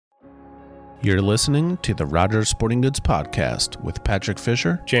You're listening to the Rogers Sporting Goods Podcast with Patrick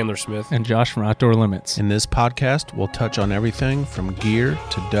Fisher, Chandler Smith, and Josh from Outdoor Limits. In this podcast, we'll touch on everything from gear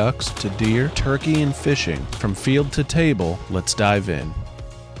to ducks to deer, turkey, and fishing. From field to table, let's dive in.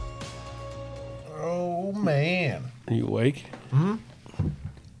 Oh, man. Are you awake? Mm-hmm.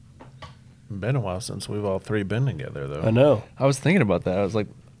 Been a while since we've all three been together, though. I know. I was thinking about that. I was like,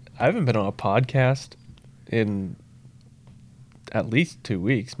 I haven't been on a podcast in at least 2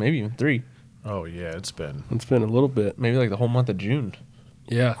 weeks, maybe even 3. Oh, yeah, it's been a little bit. Maybe like the whole month of June.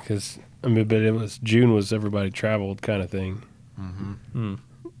 Yeah, because but it was June was everybody traveled kind of thing. Mm-hmm.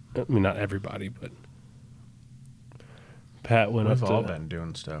 I mean, not everybody, but Pat went We've up. all been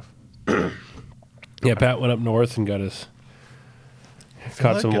doing stuff. Yeah, Pat went up north and got us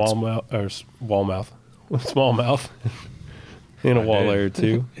caught like some smallmouth, and a walleye or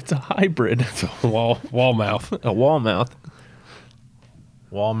two. It's a hybrid. It's a wallmouth. A wallmouth.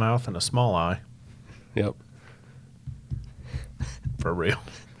 Wallmouth and a small eye. Yep. For real.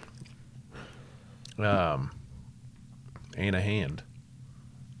 And a hand.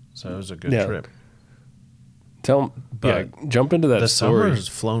 So it was a good trip. Jump into that the story. summer's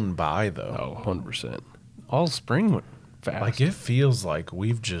flown by, though. Oh, 100%. All spring went fast. Like, it feels like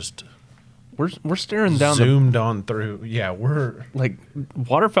we've just we're staring down zoomed on through. Yeah, we're like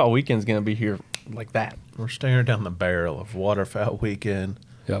Waterfowl Weekend's gonna be here like that. we're staring down the barrel of Waterfowl Weekend,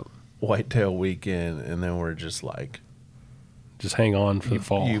 Yep. Whitetail Weekend, and then we're just like, Just hang on for the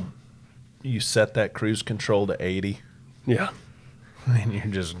fall. You set that cruise control to 80, Yeah. and you're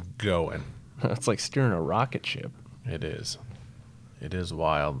just going. It's like steering a rocket ship. It is. It is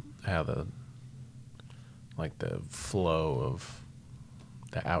wild how the flow of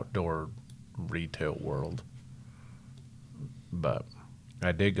the outdoor retail world. But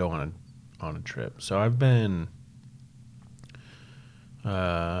I did go on a trip. So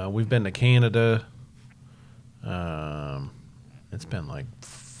we've been to Canada. It's been like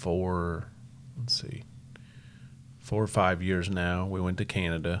 4 or 5 years now. We went to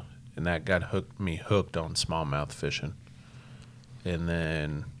Canada, and that got me hooked on smallmouth fishing. And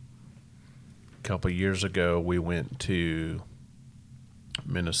then a couple of years ago, we went to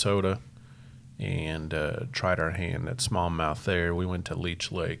Minnesota and tried our hand at smallmouth there. We went to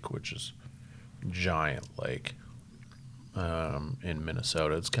Leech Lake, which is a giant lake in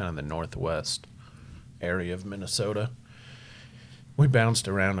Minnesota. It's kind of the northwest area of Minnesota. We bounced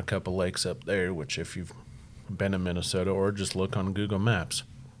around a couple lakes up there, which if you've been to Minnesota or just look on Google Maps,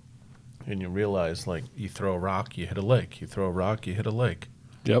 and you realize, like, you throw a rock, you hit a lake. You throw a rock, you hit a lake.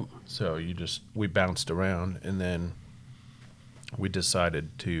 Yep. So we bounced around, and then we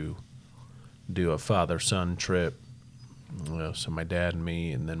decided to do a father-son trip. So my dad and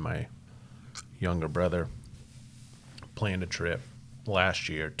me, and then my younger brother planned a trip last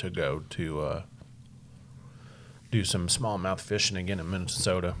year to go to do some smallmouth fishing again in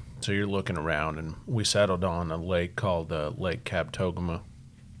Minnesota. So you're looking around, and we settled on a lake called Lake Kabetogama.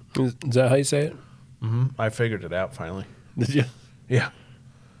 Is that how you say it? Mm-hmm. I figured it out finally. Did you? Yeah.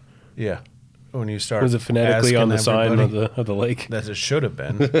 Yeah. When you start Was it phonetically on the sign everybody, of the lake? that it should have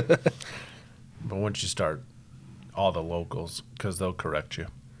been. But once you start, all the locals, because they'll correct you.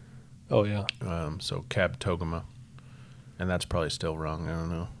 Oh, yeah. So Kabetogama, and that's probably still wrong. I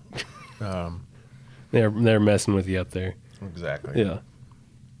don't know. They're messing with you up there. Exactly. Yeah.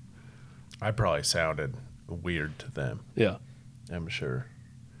 I probably sounded weird to them. Yeah. I'm sure.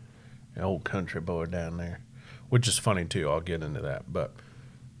 An old country boy down there, which is funny too. I'll get into that. But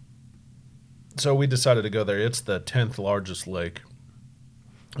so we decided to go there. It's the 10th largest lake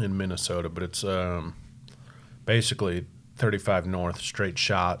in Minnesota, but it's basically 35 north, straight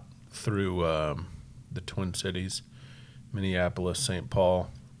shot through the Twin Cities, Minneapolis, St.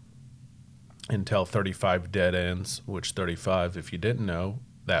 Paul, until 35 dead ends, which 35, if you didn't know,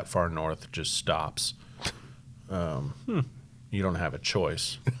 that far north just stops. You don't have a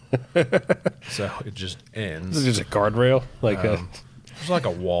choice. So it just ends. This is just a guardrail? It's like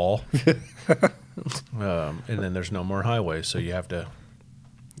a wall. And then there's no more highway, so you have to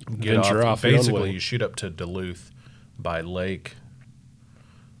get venture off your own Basically, way. you shoot up to Duluth by Lake,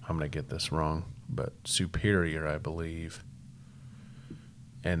 I'm going to get this wrong, but Superior, I believe.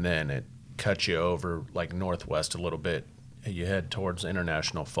 And then it cuts you over like northwest a little bit. You head towards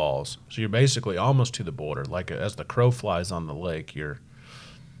International Falls. So you're basically almost to the border. Like as the crow flies on the lake, you're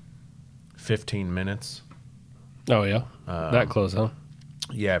 15 minutes. Oh, yeah. That close, huh?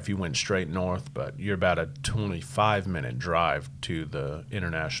 Yeah, if you went straight north, but you're about a 25-minute drive to the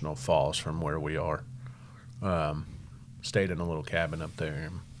International Falls from where we are. Stayed in a little cabin up there.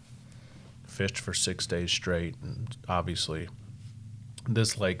 Fished for 6 days straight, and obviously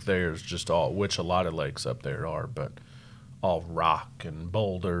This lake there is just all, which a lot of lakes up there are, but all rock and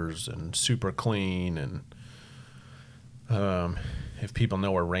boulders and super clean. And if people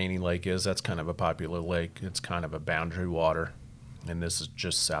know where Rainy Lake is, that's kind of a popular lake. It's kind of a boundary water, and this is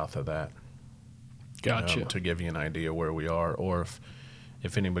just south of that. Gotcha. To give you an idea where we are, or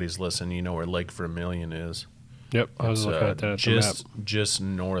if anybody's listening, you know where Lake Vermilion is. Yep. I was It's, looking at that at the map. just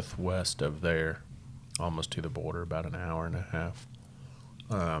northwest of there, almost to the border, about an hour and a half.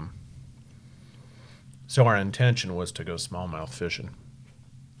 So our intention was to go smallmouth fishing,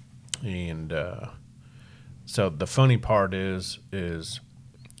 and so the funny part is,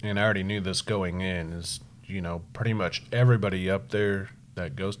 and I already knew this going in, is pretty much everybody up there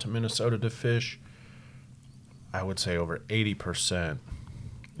that goes to Minnesota to fish, I would say over 80%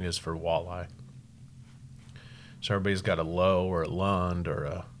 is for walleye. So everybody's got a low or a Lund or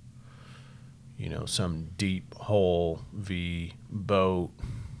a, some deep hole V boat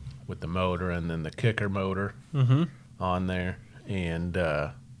with the motor and then the kicker motor on there. And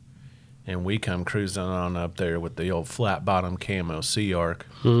we come cruising on up there with the old flat bottom camo Sea Arc.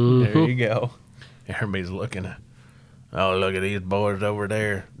 There you go. Everybody's looking at, oh, look at these boys over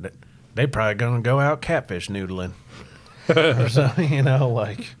there. They probably going to go out catfish noodling. Or something,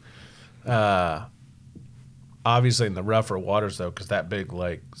 obviously in the rougher waters, though, because that big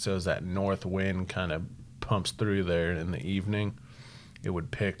lake, so as that north wind kind of pumps through there in the evening, it would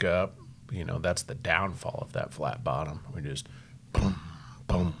pick up. That's the downfall of that flat bottom. We just boom,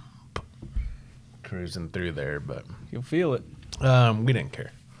 boom, boom, cruising through there. But You'll feel it. we didn't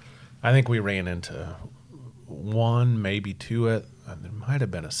care. I think we ran into one, maybe two. There might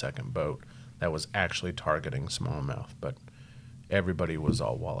have been a second boat that was actually targeting smallmouth, but everybody was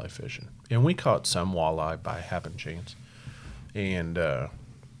all walleye fishing. And we caught some walleye by happen chance. And they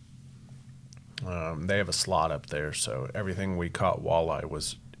have a slot up there, so everything we caught walleye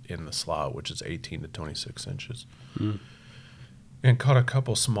was in the slot, which is 18 to 26 inches. And caught a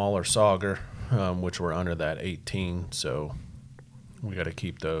couple smaller sauger, which were under that 18, so we got to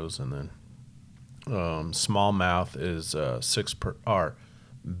keep those. And then smallmouth is 6 per, or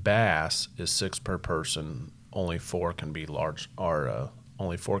bass is 6 per person. Only 4 can be large, or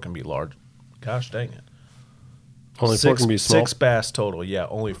only 4 can be large. Gosh dang it. Only 4 can be small. 6 bass total, yeah.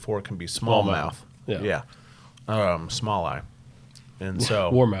 Only 4 can be smallmouth. Yeah. Small eye. And so.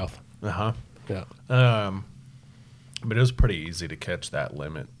 Warmouth. Uh-huh. Yeah. But it was pretty easy to catch that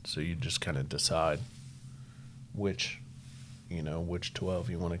limit. So you just kind of decide which 12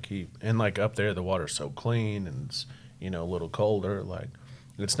 you want to keep. And like up there, the water's so clean and it's, a little colder. Like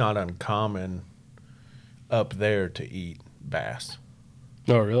it's not uncommon up there to eat bass.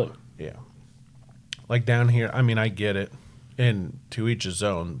 Oh, really? Yeah. Like down here, I mean, I get it, and to each his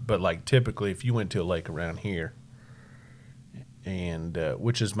own, but like typically if you went to a lake around here, and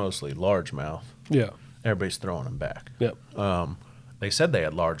which is mostly largemouth, Yeah. everybody's throwing them back. Yep. They said they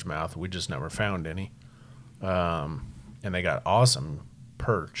had largemouth, we just never found any. And they got awesome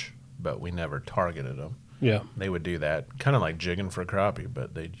perch, but we never targeted them. Yeah. They would do that, kind of like jigging for crappie,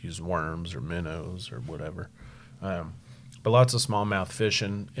 but they'd use worms or minnows or whatever. But lots of smallmouth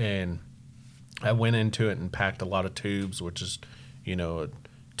fishing, and I went into it and packed a lot of tubes, which is, a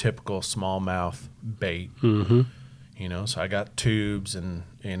typical smallmouth bait. Mm-hmm. So I got tubes and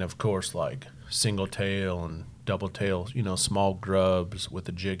of course like single tail and double tail, small grubs with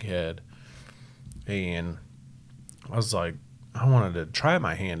a jig head. And I was like, I wanted to try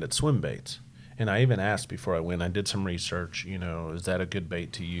my hand at swim baits. And I even asked before I went, I did some research, is that a good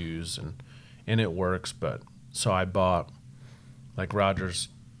bait to use? And it works. But so I bought, like Rogers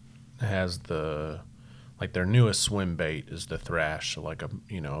has their newest swim bait is the Thrash, so like a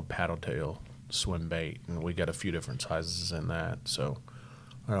paddle tail swim bait. And we got a few different sizes in that. So,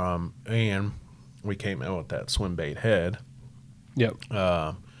 and we came out with that swim bait head. Yep.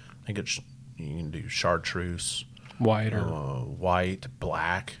 I think you can do chartreuse, White or white,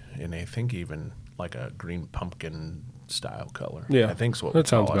 black, and I think even like a green pumpkin style color. yeah. I think so. That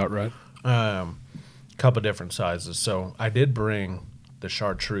sounds about right. Couple different sizes. So I did bring the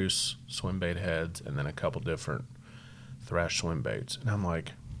chartreuse swim bait heads and then a couple different Thrash swim baits. And I'm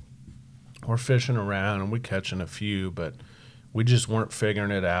like, we're fishing around and we're catching a few, but we just weren't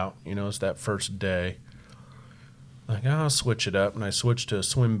figuring it out. It's that first day. Like, I'll switch it up. And I switched to a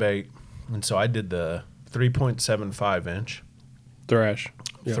swim bait. And so I did the 3.75 inch Thrash.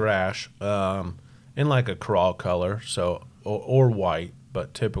 Yeah. Thrash in like a crawl color, so or white,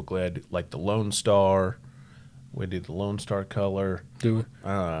 but typically I do like the Lone Star. We do the Lone Star color. Do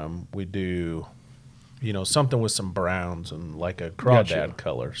we? We do, something with some browns and like a crawdad Gotcha.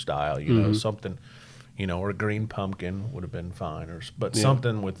 color style, something, or green pumpkin would have been fine, but Yeah.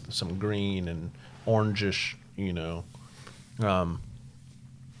 something with some green and orangish,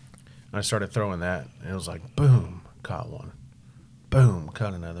 I started throwing that, and it was like, boom, caught one. Boom,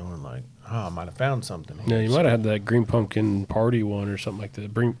 caught another one. Like, I might have found something here. Yeah, you might have had that green pumpkin party one or something like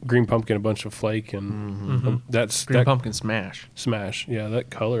that. Green pumpkin, a bunch of flake, and that's Green that pumpkin smash. smash. Yeah, that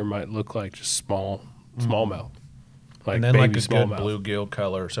color might look like just smallmouth, like and then baby like a good smallmouth. bluegill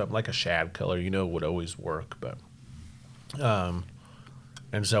color or something, like a shad color, would always work. But,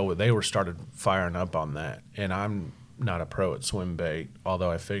 and so they started firing up on that. And I'm not a pro at swim bait,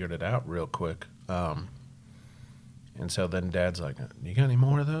 although I figured it out real quick. And so then Dad's like, "You got any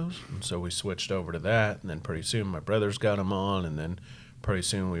more of those?" And so we switched over to that. And then pretty soon my brothers got them on. And then pretty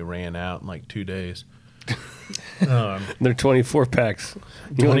soon we ran out in like 2 days. They're 24 packs.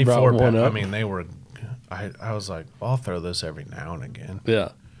 You only brought 24 one pack. I up. mean, they were. I was like, I'll throw this every now and again. Yeah,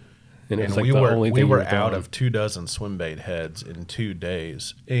 and it was And like we the were only we thing were you out throwing. of 24 swim bait heads in 2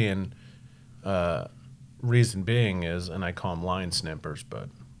 days. And reason being is, and I call them line snippers, but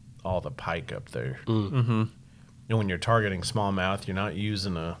all the pike up there. Mm-hmm. And when you're targeting smallmouth, you're not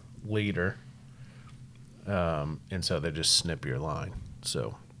using a leader, and so they just snip your line.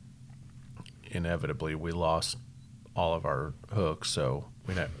 So inevitably, we lost all of our hooks. So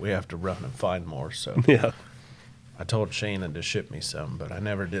we have to run and find more. So Yeah, I told Shannon to ship me some, but I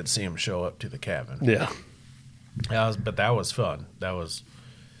never did see him show up to the cabin. yeah, But that was fun.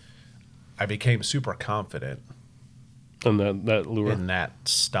 I became super confident and that lure. in that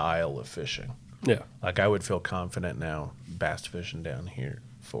style of fishing. Yeah, Like I would feel confident now bass fishing down here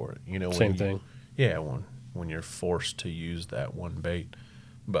for it. When same thing. Yeah, when you're forced to use that one bait.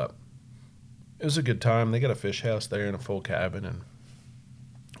 But it was a good time. They got a fish house there and a full cabin, and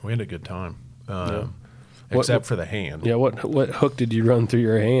we had a good time. Yeah. Except for the hand. Yeah, what hook did you run through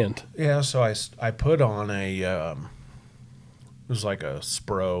your hand? Yeah, so I put on it was like a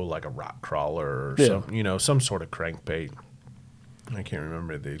Spro, like a rock crawler or some sort of crankbait. I can't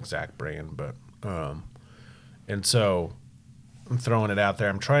remember the exact brand, but and so I'm throwing it out there.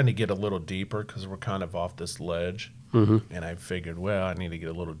 I'm trying to get a little deeper because we're kind of off this ledge, and I figured, well, I need to get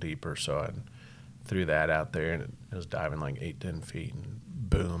a little deeper, so I threw that out there, and it was diving like 8-10 feet, and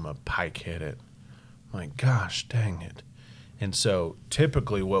boom, a pike hit it. I'm like, gosh, dang it. And so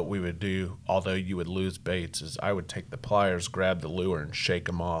typically what we would do, although you would lose baits, is I would take the pliers, grab the lure, and shake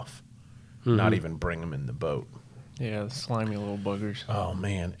them off, not even bring them in the boat. Yeah, the slimy little buggers. Oh,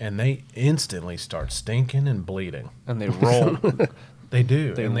 man. And they instantly start stinking and bleeding. And they roll. They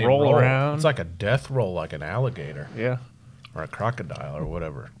do. They and roll around. It's like a death roll, like an alligator Yeah. or a crocodile or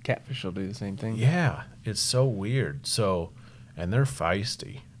whatever. Catfish will do the same thing. Yeah, it's so weird. So, and they're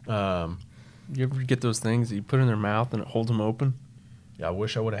feisty. You ever get those things that you put in their mouth and it holds them open? Yeah, I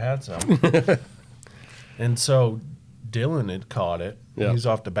wish I would have had some. And so Dylan had caught it. Yeah. He's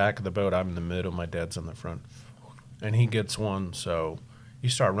off the back of the boat. I'm in the middle. My dad's on the front. And he gets one. So you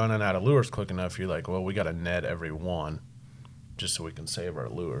start running out of lures quick enough. You're like, well, we got to net every one just so we can save our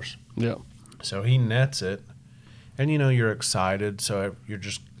lures. Yeah, So he nets it. And, you're excited. So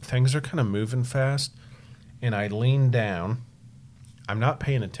things are kind of moving fast. And I lean down. I'm not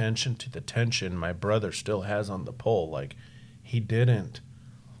paying attention to the tension my brother still has on the pole. Like, he didn't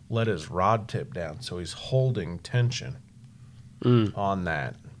let his rod tip down, so he's holding tension on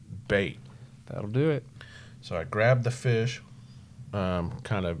that bait. That'll do it. So I grab the fish,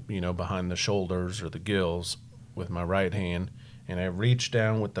 kind of, behind the shoulders or the gills with my right hand, and I reach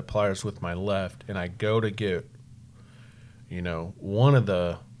down with the pliers with my left, and I go to get, one of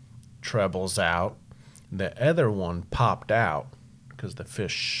the trebles out. The other one popped out because the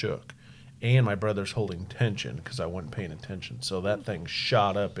fish shook, and my brother's holding tension because I wasn't paying attention. So that thing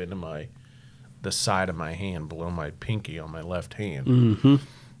shot up into the side of my hand below my pinky on my left hand.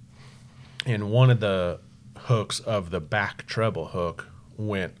 And one of the hooks of the back treble hook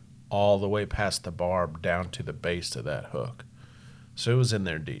went all the way past the barb down to the base of that hook. So it was in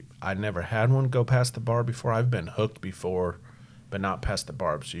there deep. I never had one go past the barb before. I've been hooked before, but not past the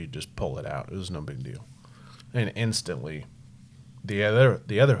barb, so you just pull it out. It was no big deal. And instantly, the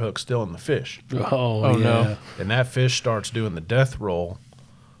other hook's still in the fish. Oh no. yeah. And that fish starts doing the death roll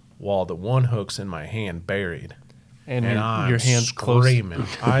while the one hook's in my hand buried. And I'm your hand's close. screaming.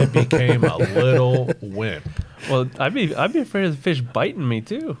 I became a little wimp. Well, I'd be afraid of the fish biting me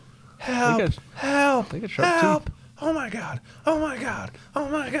too. Help! got- Help! they got sharp help! teeth. Oh my god! Oh my god! Oh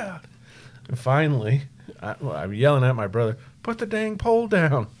my god! And finally, I'm yelling at my brother, "Put the dang pole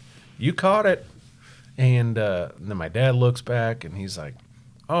down! You caught it!" And then my dad looks back and he's like,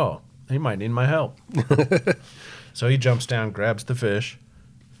 "Oh, he might need my help." So he jumps down, grabs the fish,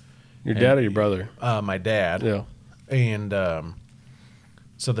 Your dad or your brother? My dad. Yeah. And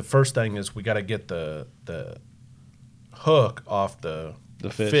so the first thing is we got to get the hook off the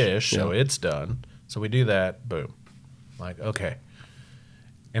fish, so yeah. it's done. So we do that. Boom. Like, okay.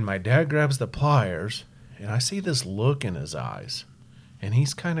 And my dad grabs the pliers, and I see this look in his eyes, and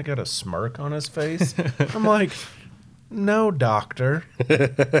he's kind of got a smirk on his face. I'm like, no, doctor,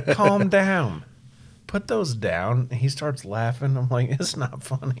 calm down. Put those down. And he starts laughing. I'm like, it's not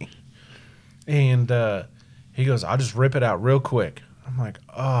funny. And he goes, I'll just rip it out real quick. I'm like,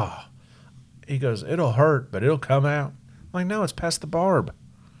 oh. He goes, it'll hurt, but it'll come out. I'm like, no, it's past the barb.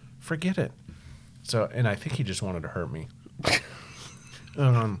 Forget it. So, and I think he just wanted to hurt me.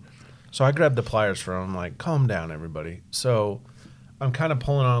 So I grabbed the pliers from him, like, calm down, everybody. So I'm kind of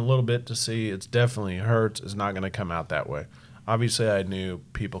pulling on a little bit to see it's definitely hurts. It's not going to come out that way. Obviously, I knew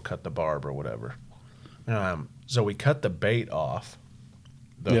people cut the barb or whatever. So we cut the bait off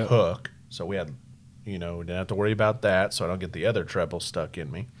the hook. So we had, we didn't have to worry about that. So I don't get the other treble stuck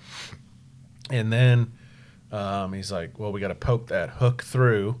in me. And then he's like, well, we got to poke that hook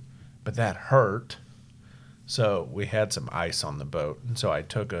through, but that hurt. So we had some ice on the boat. And so I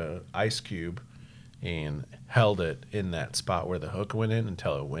took a ice cube and held it in that spot where the hook went in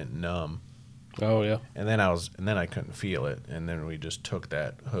until it went numb. Oh yeah. And then I couldn't feel it. And then we just took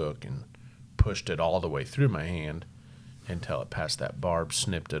that hook and pushed it all the way through my hand until it passed that barb,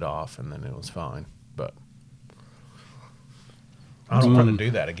 snipped it off, and then it was fine. But I don't want to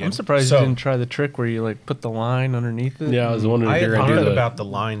do that again. I'm surprised you didn't try the trick where you like put the line underneath it. Yeah, I was wondering I if had you're gonna heard do about the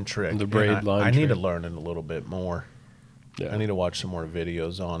line trick. the braid line I need to trick. learn it a little bit more. Yeah. I need to watch some more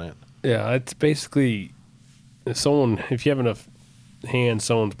videos on it. Yeah, it's basically if you have enough hands,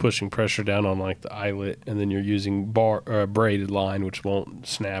 someone's pushing pressure down on like the eyelet, and then you're using braided line, which won't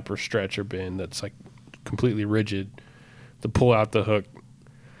snap or stretch or bend. That's like completely rigid to pull out the hook.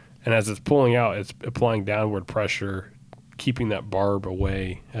 And as it's pulling out, it's applying downward pressure, keeping that barb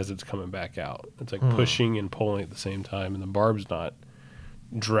away as it's coming back out. It's like pushing and pulling at the same time, and the barb's not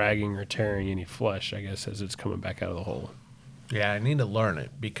dragging or tearing any flesh, I guess, as it's coming back out of the hole. Yeah, I need to learn it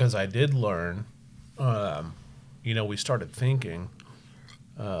because I did learn. We started thinking.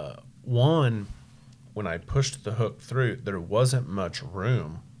 One, when I pushed the hook through, there wasn't much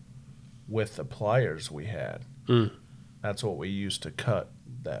room with the pliers we had. That's what we used to cut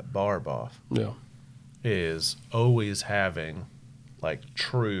that barb off. Yeah. Is always having like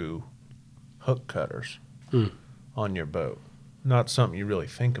true hook cutters on your boat. Not something you really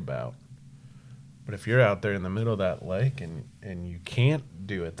think about. But if you're out there in the middle of that lake and you can't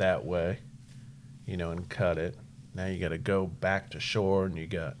do it that way, and cut it, now you got to go back to shore and you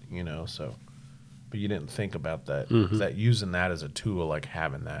got, so. But you didn't think about that. That using that as a tool, like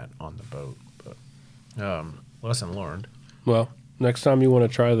having that on the boat. But lesson learned. Well, next time you want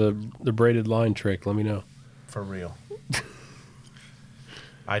to try the braided line trick, let me know. For real.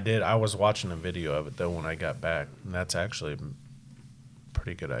 I did. I was watching a video of it, though, when I got back. And that's actually a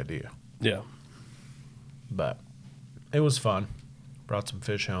pretty good idea. Yeah. But it was fun. Brought some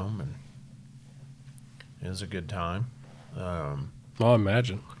fish home, and it was a good time. I'll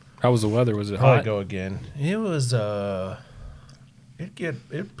imagine. How was the weather? Was it Probably hot? go again. It was,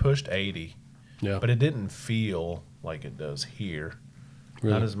 it pushed 80. Yeah. But it didn't feel like it does here.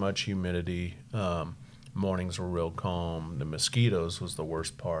 Really? Not as much humidity. Mornings were real calm. The mosquitoes was the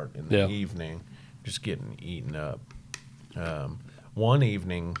worst part in the evening, just getting eaten up. One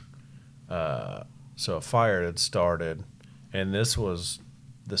evening, so a fire had started, and this was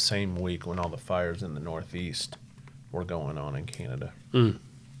the same week when all the fires in the Northeast were going on in Canada.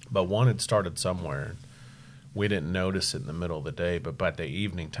 But one had started somewhere. We didn't notice it in the middle of the day, but by the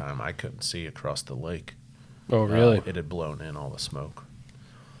evening time, I couldn't see across the lake. Oh, really? It had blown in all the smoke.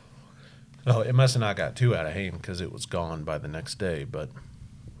 Oh, it must have not got too out of hand because it was gone by the next day. But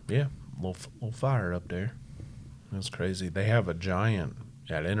yeah, little fire up there. It was crazy. They have a giant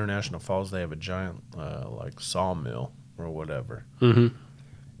at International Falls. They have a giant like sawmill or whatever. Mm-hmm.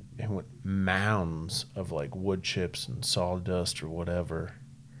 And with mounds of like wood chips and sawdust or whatever,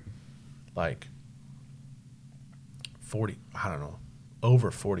 like 40, I don't know,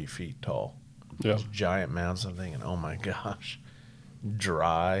 over 40 feet tall. Yeah. These giant mounds. I'm thinking, oh my gosh,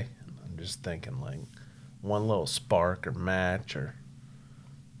 dry. I'm just thinking like one little spark or match, or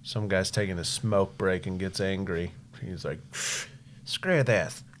some guy's taking a smoke break and gets angry. He's like, screw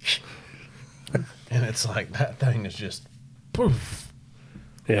this. And it's like that thing is just poof.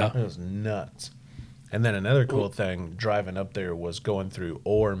 Yeah. It was nuts. And then another cool thing driving up there was going through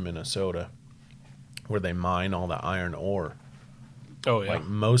Ore, Minnesota, where they mine all the iron ore. Oh, yeah. Like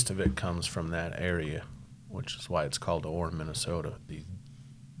most of it comes from that area, which is why it's called Ore, Minnesota. These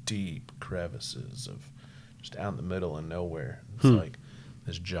deep crevices of just out in the middle of nowhere. It's Hmm. like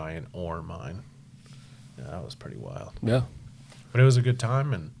this giant ore mine. Yeah, that was pretty wild. Yeah. But it was a good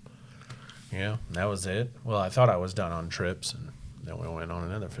time, and that was it. Well, I thought I was done on trips, and then we went on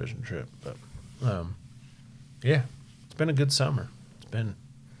another fishing trip. But yeah, it's been a good summer.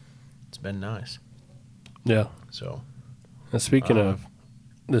 It's been nice. Yeah. So And speaking of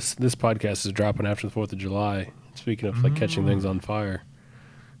this podcast is dropping after the 4th of July. Speaking of like catching things on fire.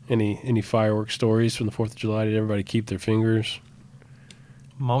 Any fireworks stories from the 4th of July? Did everybody keep their fingers?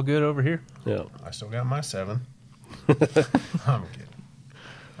 I'm all good over here. Yeah. I still got my 7. I'm kidding.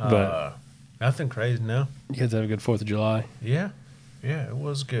 But Nothing crazy, no. you guys have a good 4th of July? Yeah, it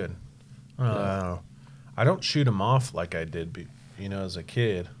was good. I don't shoot them off like I did, as a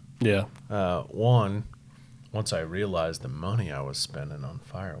kid. Yeah. Once I realized the money I was spending on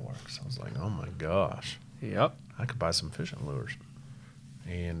fireworks, I was like, oh my gosh, Yep. I could buy some fishing lures.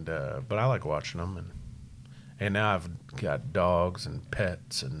 And but I like watching them, and now I've got dogs and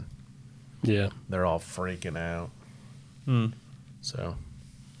pets, and Yeah. they're all freaking out. Mm. So,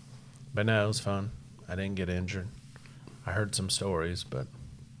 but no, it was fun. I didn't get injured. I heard some stories, but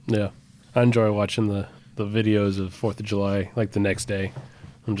Yeah. I enjoy watching the videos of 4th of July, like the next day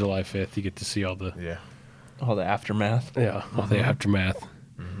on July 5th. You get to see all the yeah. All the aftermath. all the aftermath.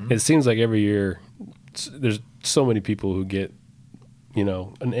 It seems like every year there's so many people who get,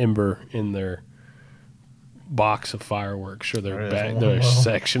 an ember in their box of fireworks or There is their one.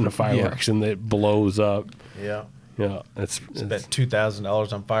 section of fireworks and it blows up. Yeah. Yeah, it's Spent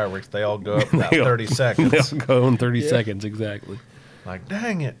 $2,000 on fireworks. They all go up in about They all- 30 seconds. They'll go in 30 seconds exactly. Like,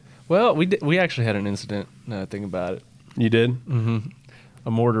 dang it. Well, we actually had an incident. Now that I think about it, You did?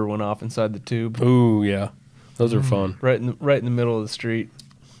 a mortar went off inside the tube, Ooh, yeah, those are fun. right in the middle of the street.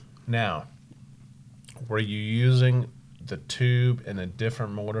 Now, were you using the tube and a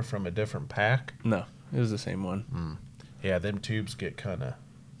different mortar from a different pack? No, it was the same one. Yeah, them tubes get kind of,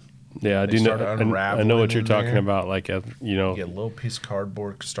 Yeah, I They do know. start I know unraveling what you're in talking there. about. Like, you get a little piece of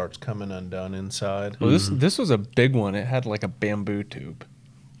cardboard starts coming undone inside. Well, this was a big one. It had like a bamboo tube.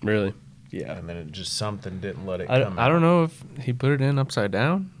 really. Yeah. And then it just something didn't let it I come out. don't know if he put it in upside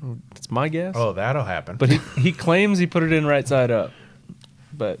down. It's my guess. Oh, that'll happen. But he claims he put it in right side up.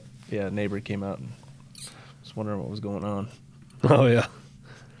 But yeah, a neighbor came out and was wondering what was going on. Oh yeah.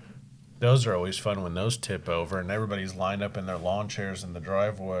 Those are always fun when those tip over and everybody's lined up in their lawn chairs in the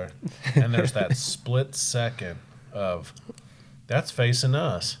driveway. And there's that split second of, that's facing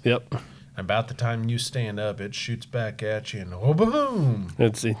us. Yep. About the time you stand up, it shoots back at you and oh, boom.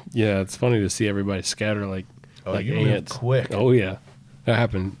 It's funny to see everybody scatter like You move ants. quick. Oh yeah, that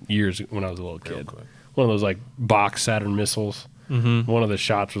happened years when I was a little Real kid. quick. One of those like box Saturn missiles. Mm-hmm. One of the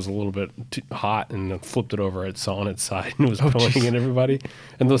shots was a little bit too hot and then flipped it over. It saw on its side and it was pointing at everybody.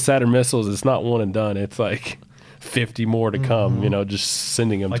 And those Saturn missiles, it's not one and done. It's like 50 more to come. Just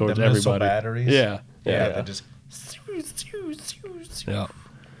sending them Like towards the missile everybody. batteries? Yeah. Yeah, Yeah. they just Yeah.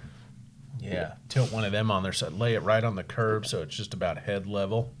 yeah. Tilt one of them on their side, lay it right on the curb so it's just about head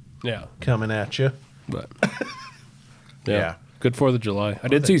level Yeah. coming at you. But Yeah. Good 4th of July. I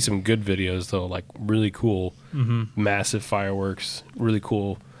did see some good videos though, like really cool, massive fireworks, really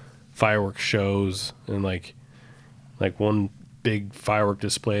cool fireworks shows, and like one big firework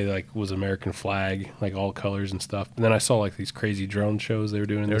display like was American flag, like all colors and stuff. And then I saw like these crazy drone shows they were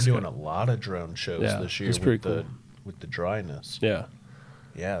doing. They're doing a lot of drone shows Yeah, this year it's pretty cool. with the dryness. Yeah,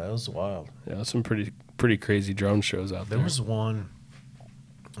 Yeah, that was wild. yeah, some pretty crazy drone shows out there. There was one.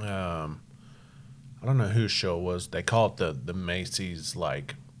 I don't know whose show it was. They call it the Macy's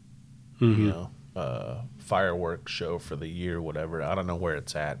fireworks show for the year, whatever. I don't know where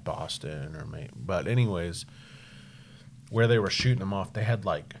it's at, Boston or but anyways, where they were shooting them off, they had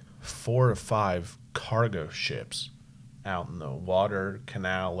like 4 or 5 cargo ships out in the water,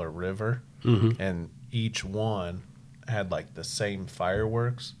 canal, or river, and each one had like the same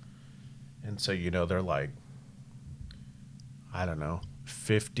fireworks, and so they're like, I don't know,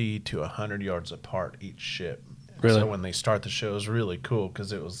 50 to 100 yards apart each ship. Really? So when they start the show, it was really cool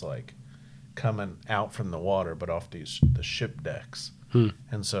because it was like coming out from the water, but off the ship decks.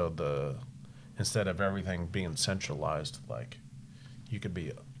 And so instead of everything being centralized, like you could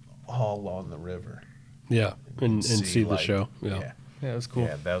be all on the river. Yeah, and see the like- show. Yeah, it was cool.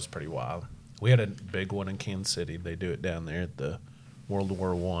 Yeah, that was pretty wild. We had a big one in Kansas City. They do it down there at the World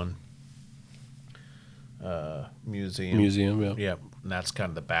War One museum. Yeah. Yep, and that's kind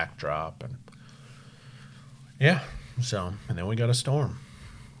of the backdrop, and and then we got a storm,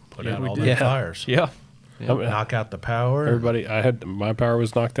 put Yeah, out we all did. the Yeah. fires, Yeah. I mean, knock out the power. everybody, my power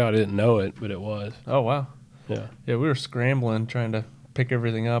was knocked out. I didn't know it, but it was. Oh wow. Yeah. Yeah, we were scrambling trying to pick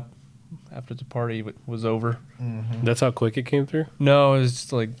everything up after the party was over. That's how quick it came through? No, it was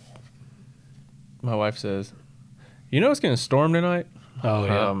just like my wife says, "You know it's gonna storm tonight." Oh,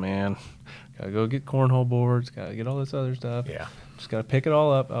 yeah. Oh man, gotta go get cornhole boards. Gotta get all this other stuff. Yeah. Just gotta pick it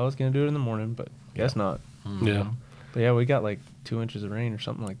all up. I was gonna do it in the morning, but guess not. Yeah. But yeah, we got like 2 inches of rain or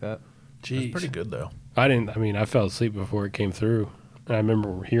something like that. It's pretty good though. I fell asleep before it came through. And I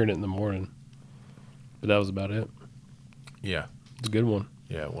remember hearing it in the morning. But that was about it. Yeah. It's a good one.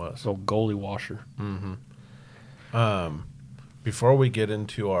 Yeah, it was. It's an old goalie washer. Before we get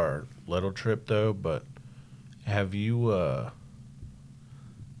into our little trip though, but have you I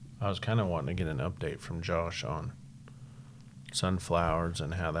was kind of wanting to get an update from Josh on sunflowers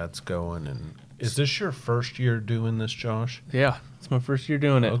and how that's going. And is this your first year doing this, Josh? Yeah, it's my first year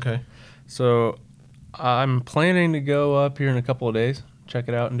doing it. Okay. So I'm planning to go up here in a couple of days, check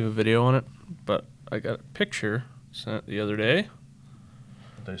it out and do a video on it. But I got a picture sent the other day.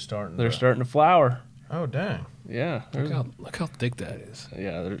 They're starting. They're starting to flower. Oh dang! Yeah. Look how thick that is.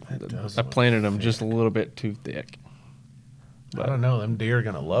 Yeah, does I look planted them thick. just a little bit too thick. I don't know. Them deer are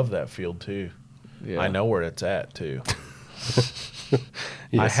gonna love that field too. Yeah. I know where it's at too. I Yes,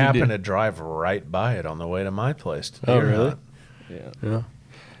 you happen do. to drive right by it on the way to my place. To Oh, deer really? hunt. Yeah. Yeah.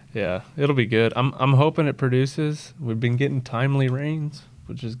 Yeah, it'll be good. I'm hoping it produces. We've been getting timely rains,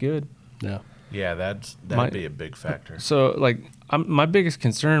 which is good. Yeah. Yeah, that'd My- be a big factor. So, like, my biggest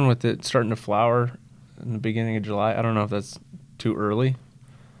concern with it starting to flower in the beginning of July, I don't know if that's too early.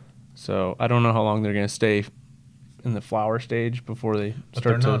 So, I don't know how long they're going to stay in the flower stage before they But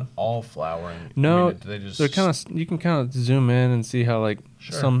start they're to. not all flowering. No, I mean, they just They're kind of. You can kind of zoom in and see how like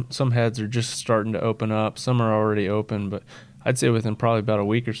Sure. some heads are just starting to open up. Some are already open, but I'd say within probably about a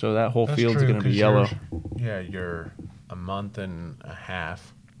week or so, that whole That's field's true, going to be 'cause yellow. you're a month and a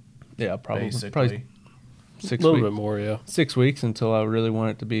half, Yeah, probably basically. 6 A little weeks. bit more, yeah. 6 weeks until I really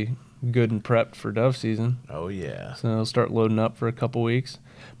want it to be good and prepped for dove season. Oh yeah. So it'll start loading up for a couple weeks.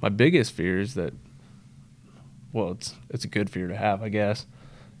 My biggest fear is that, well, it's a good fear to have, I guess,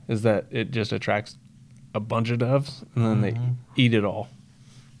 is that it just attracts a bunch of doves and then they eat it all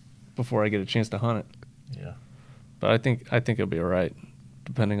before I get a chance to hunt it. Yeah. But I think it'll be all right,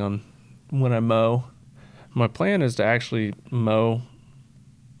 depending on when I mow. My plan is to actually mow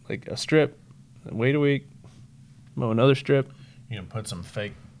like a strip, wait a week, mow another strip. You can put some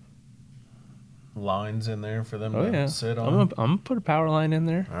fake lines in there for them Oh to yeah, sit on. I'm gonna put a power line in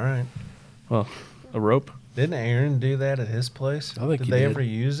there. All right. Well, a rope. Didn't Aaron do that at his place? I think did he they did. ever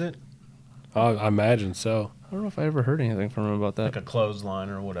use it? I imagine so. I don't know if I ever heard anything from him about that. Like a clothesline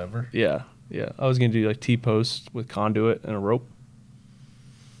or whatever. Yeah. I was gonna do like T-posts with conduit and a rope.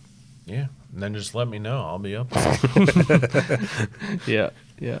 Yeah. And then just let me know. I'll be up. Yeah.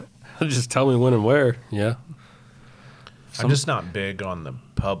 Just tell me when and where. Yeah. I'm just not big on the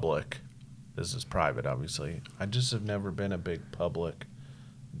public. This is private, obviously. I just have never been a big public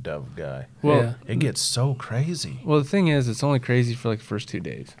dove guy. Well, Yeah. It gets so crazy. well, the thing is, it's only crazy for like the first 2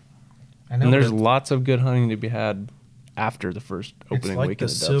 days, I know, and there's but lots of good hunting to be had after the first it's opening like weekend.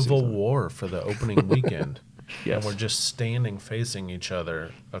 the of dove Civil season. War for the opening weekend. Yes. And we're just standing facing each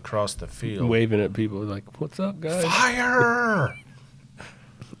other across the field. Waving at people like, what's up, guys? Fire!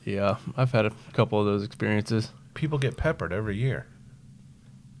 Yeah, I've had a couple of those experiences. People get peppered every year.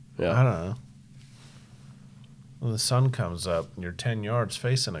 I Yeah. don't know. When the sun comes up and you're 10 yards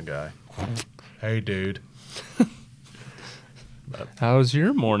facing a guy. Hey, dude. How's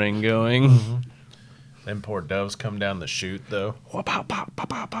your morning going? Mm-hmm. Them poor doves come down the chute, though. Wha- pow, pow, pow,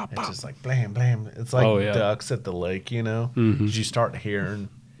 pow, pow, It's pow. just like blam, blam. It's like Oh, yeah. ducks at the lake, you know? Mhm. 'Cause you start hearing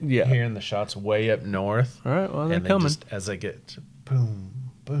Yeah. the shots way up north. All right, well, they're and then coming. just as they get to boom,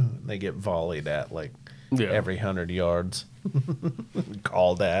 boom, they get volleyed at like Yeah. every 100 yards.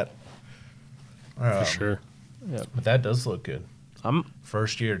 Called at. For sure. But that does look good. I'm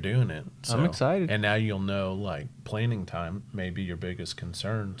First year doing it. I'm excited. And now you'll know, like, planning time may be your biggest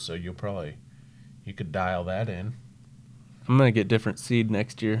concern. So you could dial that in. gonna get different seed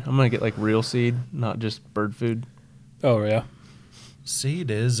next year. I'm gonna get like real seed, not just bird food. Oh, yeah. Seed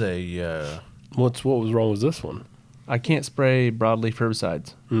is a, What was wrong with this one? I can't spray broadleaf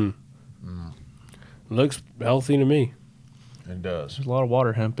herbicides. Looks healthy to me. it does. There's a lot of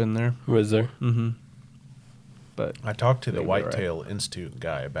water hemp in there. Was there? Mm-hmm. But I talked to the Think you're right. Whitetail Institute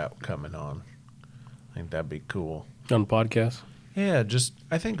guy about coming on. I think that'd be cool. On the podcast? Yeah,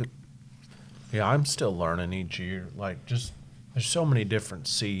 I think, I'm still learning each year. Like, just, there's so many different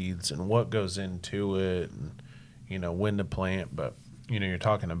seeds and what goes into it and, when to plant. But, you're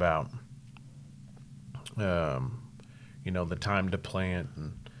talking about, the time to plant.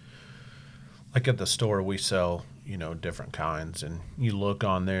 And, like, at the store, we sell different kinds, and you look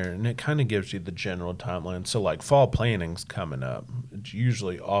on there and it kind of gives you the general timeline. So like fall planning's coming up. It's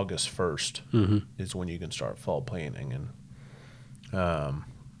usually August 1st is when you can start fall planning, and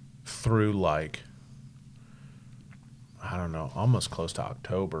through like, I don't know, almost close to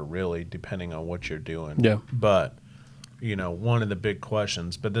October, really, depending on what you're doing. Yeah. But, one of the big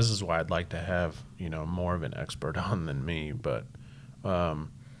questions, but this is why I'd like to have, more of an expert on than me, but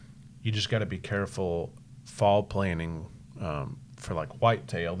you just got to be careful fall planning for like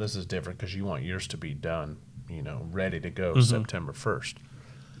whitetail. This is different because you want yours to be done, ready to go September 1st,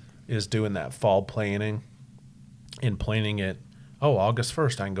 is doing that fall planning and planning it. Oh, August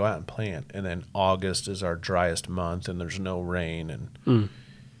 1st, I can go out and plant. And then August is our driest month and there's no rain. And,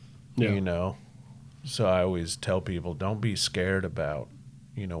 so I always tell people, don't be scared about,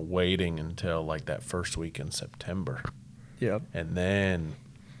 waiting until like that first week in September. Yep. And then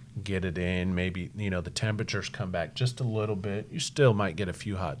get it in. Maybe, the temperatures come back just a little bit. You still might get a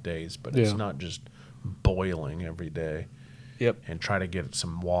few hot days, but it's not just boiling every day. Yep. And try to get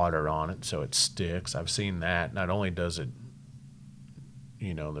some water on it so it sticks. I've seen that. Not only does it,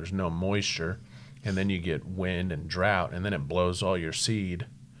 there's no moisture, and then you get wind and drought, and then it blows all your seed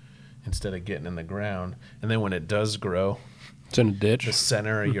instead of getting in the ground. And then when it does grow, It's in a ditch. the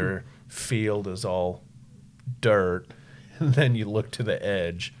center of your field is all dirt, and then you look to the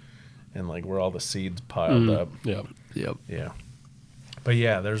edge and like where all the seeds piled up. Yep. Yeah. But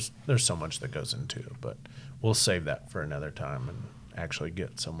yeah, there's so much that goes into it, but we'll save that for another time and actually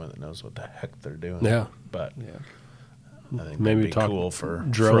get someone that knows what the heck they're doing. Yeah. But Yeah. I think Maybe that'd be talk cool for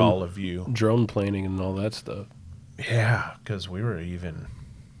drone- all of you. Drone planning and all that stuff. Yeah, because we were even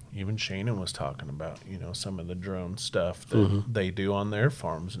Shannon was talking about, some of the drone stuff that they do on their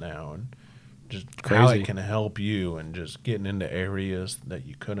farms now, and just how Crazy. it can help you, and just getting into areas that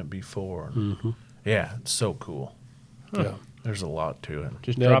you couldn't before. Yeah, it's so cool. Yeah. There's a lot to it.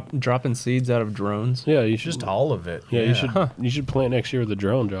 Just Yeah. dropping seeds out of drones. Yeah, you should. Just all of it. Yeah, you should plant next year with a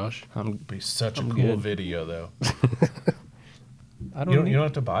drone, Josh. It'd be such a I'm cool good. video, though. I You don't. don't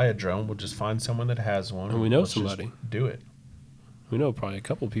have to buy a drone. We'll just find someone that has one. And we know Let's just somebody. do it. We know probably a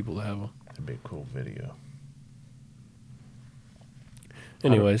couple people that have them. It'd be a cool video.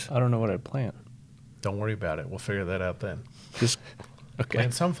 Anyways, I don't know what I'd plant. Don't worry about it. We'll figure that out then. just Okay.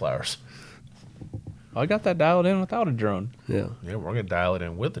 Plant sunflowers. I got that dialed in without a drone. yeah, Yeah, we're gonna dial it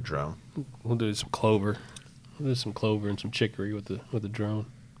in with the drone. we'll do some clover. We'll do some clover and some chicory with the drone.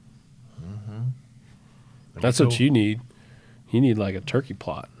 That'd That's be what cool. you need. You need like a turkey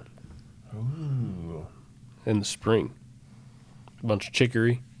plot Ooh. in the spring. A bunch of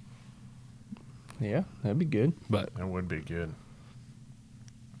chicory, Yeah, that'd be good. but That would be good.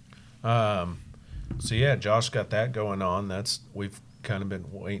 So yeah, Josh got that going on. We've kind of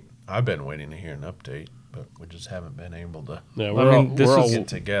been I've been waiting to hear an update, but we just haven't been able to yeah, Well, I mean, this we're all is- get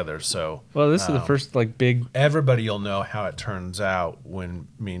together. So Well, this is the first like big. everybody will know how it turns out when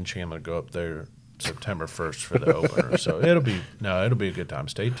me and Chandler go up there September 1st for the opener. So it'll be a good time.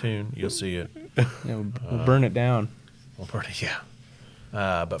 Stay tuned. You'll see it. We'll burn it down. Well, pretty, yeah.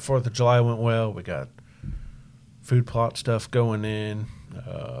 But 4th of July went well. We got food plot stuff going in.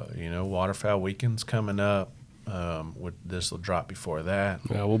 Waterfowl weekend's coming up. This will drop before that,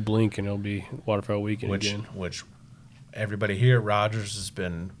 yeah, we'll blink and it'll be waterfowl weekend again. which everybody here at Rogers has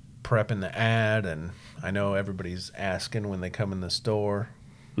been prepping the ad, and I know everybody's asking when they come in the store,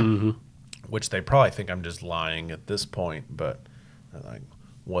 Mm-hmm. which they probably think I'm just lying at this point, but they're like,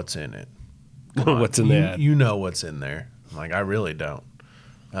 what's in it? Come on, What's in the ad? You know what's in there. I'm like, I really don't.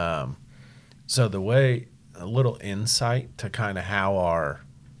 So a little insight to kind of how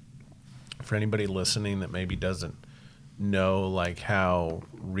for anybody listening that maybe doesn't know like how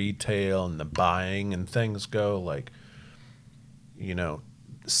retail and the buying and things go, like,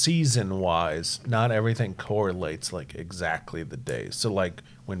 season wise, not everything correlates like exactly the days. So like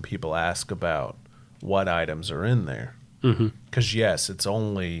when people ask about what items are in there, because yes, it's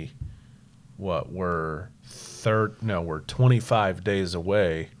only we're 25 days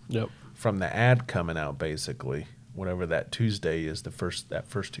away Yep. from the ad coming out, basically, whatever that Tuesday is, that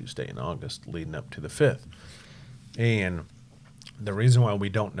first Tuesday in August leading up to the 5th. And the reason why we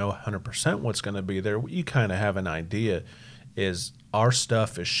don't know 100% what's going to be there, you kind of have an idea, is our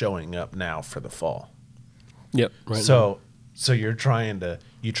stuff is showing up now for the fall. Yep. Right. So you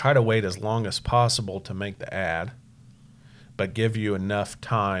try to wait as long as possible to make the ad, but give you enough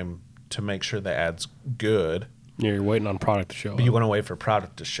time to make sure the ad's good. Yeah, you're waiting on product to show But you up. want to wait for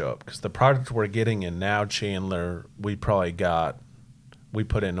product to show up, because the product we're getting in now, Chandler, we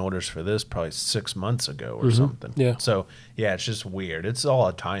put in orders for this probably 6 months ago or something. Yeah. So yeah, it's just weird. It's all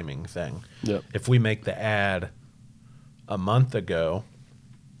a timing thing. Yep. If we make the ad a month ago.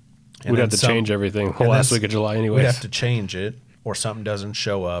 and We'd then have to some- change everything the and last then week of July We'd anyway. have to change it, or something doesn't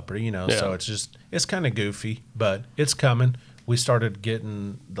show up, or so Yeah. it's kind of goofy, but it's coming. We started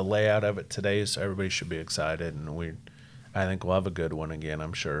getting the layout of it today, so everybody should be excited, and I think we'll have a good one again,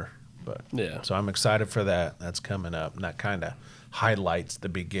 I'm sure. But Yeah. so I'm excited for that. That's coming up, and that kind of highlights the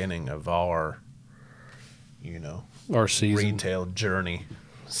beginning of our, Our season. retail journey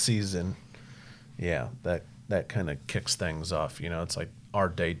season. Yeah, that kind of kicks things off. It's like our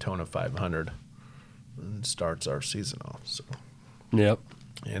Daytona 500 and starts our season off. So, Yep.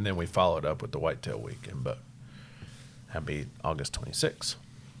 and then we followed up with the Whitetail Weekend, but that'd be August 26th.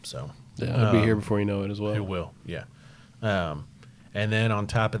 So Yeah, it'll be here before you know it as well. it will, yeah. And then on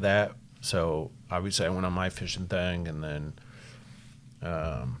top of that, so obviously I went on my fishing thing, and then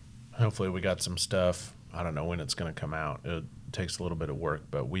hopefully we got some stuff. I don't know when it's going to come out. It takes a little bit of work,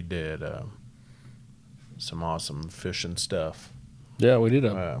 but we did some awesome fishing stuff Yeah, we did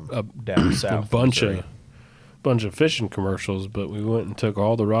a down south. bunch Missouri. of fishing commercials, but we went and took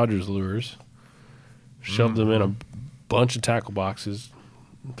all the Rogers lures, shoved them in a bunch of tackle boxes,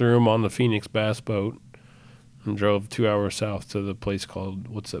 threw them on the Phoenix Bass boat, and drove 2 hours south to the place called,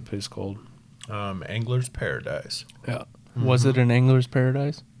 what's that place called? Angler's Paradise. Yeah, Was it an angler's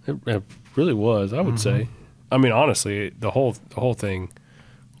paradise? it really was. I would say. I mean, honestly, the whole thing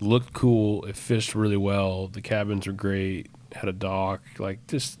looked cool. It fished really well. The cabins were great. Had a dock,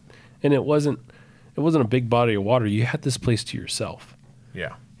 and it wasn't a big body of water. You had this place to yourself.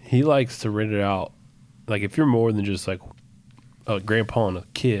 Yeah. He likes to rent it out. Like if you're more than just like a grandpa and a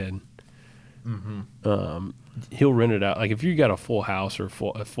kid, he'll rent it out. Like if you got a full house or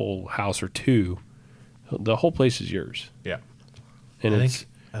a full house or two, the whole place is yours. Yeah. And I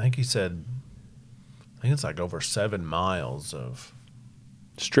think he said, I think it's like over 7 miles of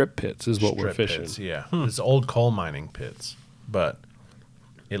strip pits is what we're strip fishing. pits. Yeah. It's old coal mining pits, but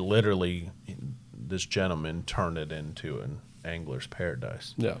it literally, this gentleman turned it into an angler's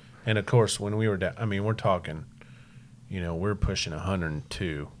paradise. Yeah. And of course, when we were down, I mean, we're talking, we're pushing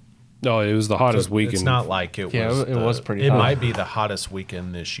 102. No, it was the hottest So weekend. It's not like it Yeah, was. it was pretty It hot. might be the hottest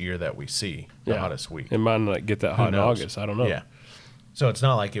weekend this year that we see. The Yeah. hottest week. It might not get that hot in knows? August. I don't know. Yeah. So it's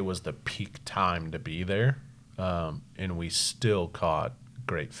not like it was the peak time to be there, and we still caught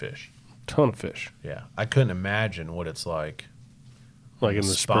great fish. Ton of fish. Yeah, I couldn't imagine what it's like, Like in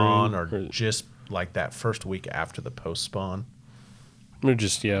the spawn spring. or just like that first week after the post spawn. Or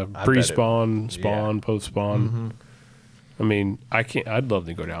just, bet it- pre-spawn, spawn, yeah. Mm-hmm. post-spawn. I mean, I'd love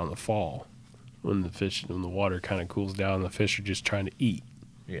to go down in the fall when the water kind of cools down and the fish are just trying to eat.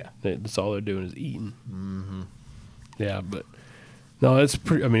 Yeah, That's all they're doing is eating. Mm-hmm. Yeah, but no, it's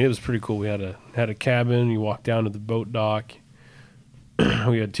pretty. I mean, it was pretty cool. We had a cabin. You walk down to the boat dock.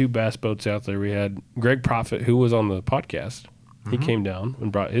 We had 2 bass boats out there. We had Greg Profit, who was on the podcast. He came down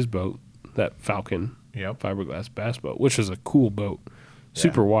and brought his boat, that Falcon Yep. fiberglass bass boat, which is a cool boat,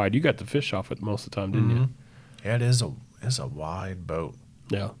 super wide. You got the fish off it most of the time, didn't you? yeah. It's a wide boat.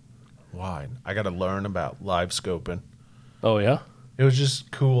 Yeah. Wide. I got to learn about live scoping. Oh yeah. It was just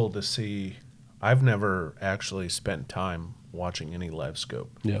cool to see. I've never actually spent time watching any live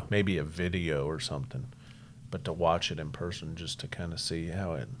scope. Yeah. Maybe a video or something, but to watch it in person just to kind of see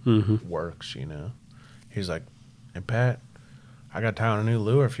how it works, He's like, "Hey Pat, I got to tie on a new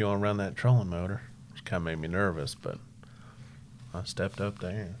lure if you want to run that trolling motor." Which kind of made me nervous, but I stepped up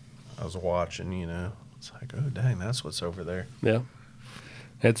there. I was watching, It's like, oh dang, that's what's over there. Yeah.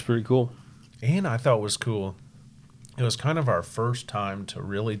 That's pretty cool. And I thought was cool. It was kind of our first time to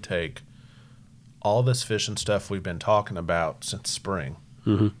really take all this fishing stuff we've been talking about since spring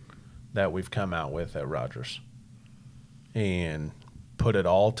that we've come out with at Rogers and put it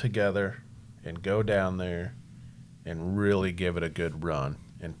all together and go down there and really give it a good run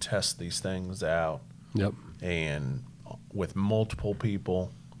and test these things out. Yep. And with multiple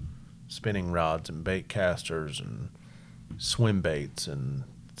people, spinning rods and bait casters and swim baits and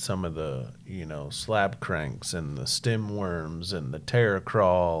some of the slab cranks and the stem worms and the terra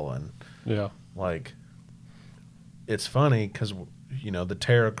crawl, and Yeah. like it's funny because the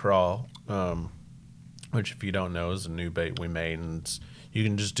terra crawl, which if you don't know is a new bait we made, and you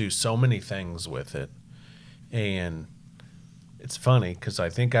can just do so many things with it. And it's funny because I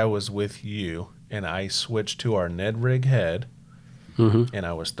think I was with you and I switched to our Ned rig head and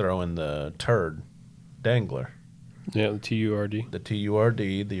I was throwing the turd dangler, Yeah. The TURD. the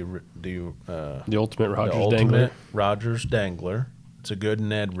TURD, The ultimate Rogers the ultimate dangler. Rogers dangler. It's a good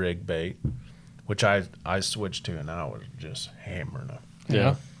Ned rig bait, which I switched to, and I was just hammering it.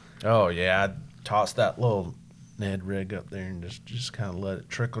 Yeah. Oh yeah, I tossed that little Ned rig up there and just kind of let it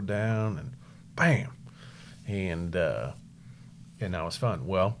trickle down, and bam. and that was fun.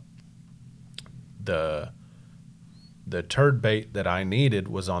 Well, the turd bait that I needed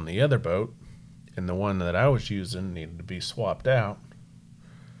was on the other boat, and the one that I was using needed to be swapped out.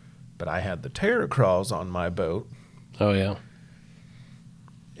 But I had the terror crawls on my boat, Oh yeah.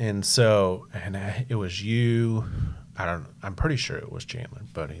 and so it was you. I'm pretty sure it was Chandler,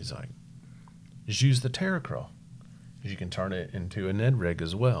 but he's like, just use the terror crawl. You can turn it into a Ned rig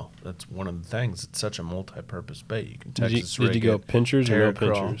as well. That's one of the things. It's such a multi-purpose bait. You can Texas rig. Did you go pinchers or no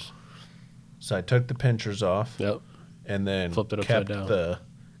terror crawl. pinchers? So I took the pinchers off. Yep. And then Flipped it upside down.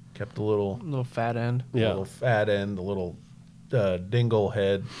 kept the little fat end. Yeah. little fat end, the little dingle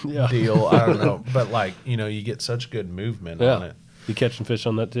head Yeah. deal. I don't know, but like you get such good movement on it. You catching fish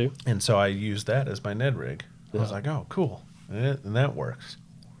on that too? And so I used that as my Ned rig. I was Yeah. like, oh, cool, and that works.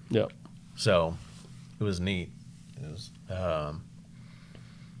 Yep. So it was neat. It was,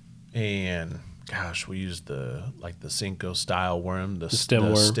 and gosh, we used the Cinco style worm, the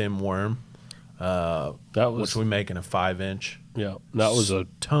stem worm. That was Which we make in a 5-inch. yeah. That was a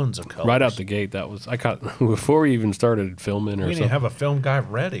tons of colors. right out the gate. That was I caught before we even started filming or We something. didn't have a film guy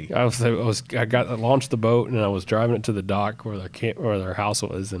ready. I launched the boat and I was driving it to the dock where their house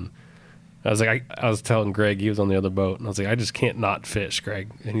was, and I was like, I was telling Greg, he was on the other boat, and I was like, I just can't not fish,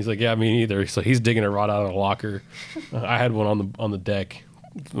 Greg. And he's like, yeah, me neither. So he's digging a rod out of a locker. I had one on the deck,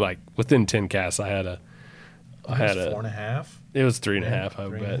 like within 10 casts. I had a 4.5. It was 3.5. I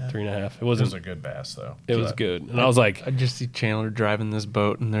Three and a bet half? 3.5. It It was wasn't. a good bass though. It was good, and I was like, I just see Chandler driving this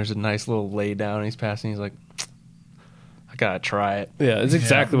boat, and there's a nice little lay down. And he's passing. He's like, I gotta try it. yeah, it's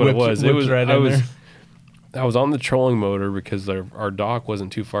exactly what it was. It was right I in was. there. I was on the trolling motor because our dock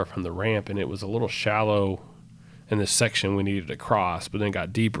wasn't too far from the ramp, and it was a little shallow in this section we needed to cross, but then it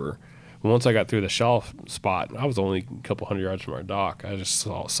got deeper. And once I got through the shallow spot, I was only a couple hundred yards from our dock. I just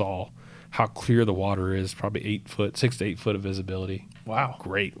saw how clear the water is, probably 6 to 8 foot of visibility. Wow.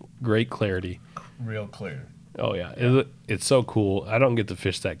 Great clarity. Real clear. Oh, yeah. It's so cool. I don't get to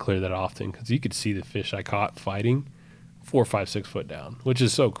fish that clear that often because you could see the fish I caught fighting 4, 5, 6 foot down, which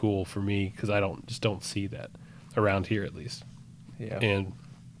is so cool for me because I don't see that around here at least. Yeah. And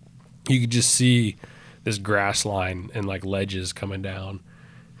you could just see this grass line and like ledges coming down,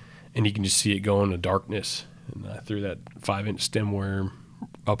 and you can just see it go into darkness. And I threw that 5-inch stem worm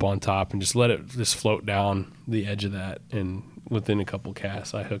up on top and just let it just float down the edge of that. And within a couple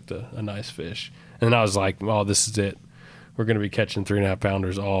casts, I hooked a nice fish. And then I was like, "Oh, this is it. We're going to be catching 3.5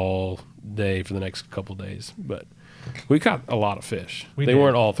 pounders all day for the next couple days." But we caught a lot of fish. We They did.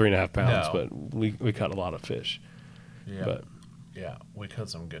 weren't all 3.5 pounds, No. but we caught a lot of fish. Yeah. But Yeah, we caught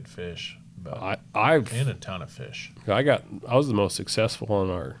some good fish, but I've and a ton of fish. I was the most successful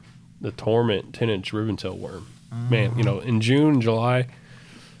on the Torment 10-inch ribbon tail worm. Man, in June, July,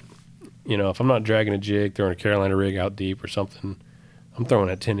 if I'm not dragging a jig, throwing a Carolina rig out deep or something, I'm throwing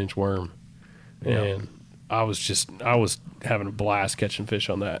a 10-inch worm. Yeah. And I was having a blast catching fish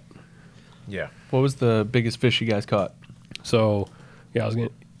on that. Yeah. What was the biggest fish you guys caught? So, yeah, I was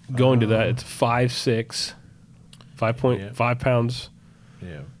going to that. It's 5.6, 5.5 pounds.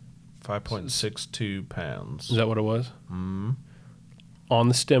 Yeah. 5.62 pounds. Is that what it was? Mm. On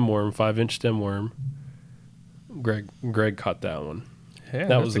the stem worm, 5-inch stem worm. Greg caught that one. Yeah,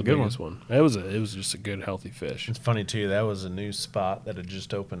 That was a the good biggest one. It was just a good, healthy fish. It's funny too. That was a new spot that had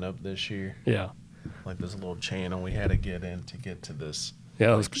just opened up this year. Yeah, Like this little channel we had to get in to get to this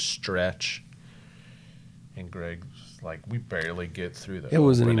yeah. It was, stretch. And Greg's like, we barely get through the It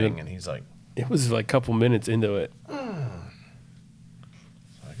wasn't opening, even- and he's like, like a couple minutes into it.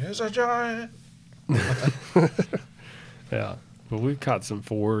 "It's a giant." Yeah, but we caught some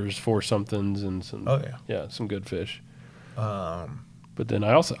 4 somethings, and some. Oh some good fish. yeah. But then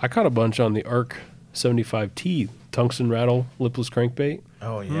I caught a bunch on the Arc 75T tungsten rattle lipless crankbait.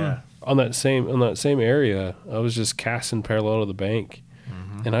 Oh yeah. On that same area, I was just casting parallel to the bank,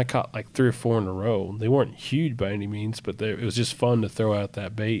 and I caught like 3 or 4 in a row. They weren't huge by any means, but it was just fun to throw out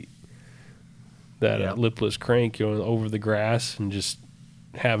that bait, that Yeah. lipless crank, over the grass, and just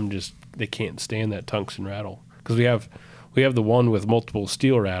have them they can't stand that tungsten rattle because we have the one with multiple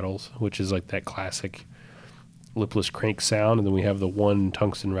steel rattles, which is like that classic lipless crank sound, and then we have the one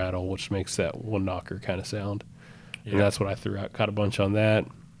tungsten rattle, which makes that one knocker kind of sound. Yeah. And that's what I threw out. Caught a bunch on that.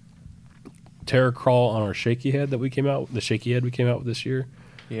 Terror crawl on our shaky head we came out with this year.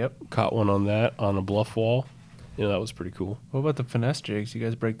 Yep. Caught one on that on a bluff wall. That was pretty cool. What about the finesse jigs? You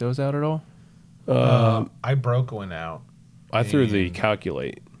guys break those out at all? I broke one out. I threw the and-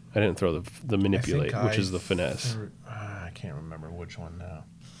 calculate. I didn't throw the manipulate, which is the finesse. I can't remember which one now.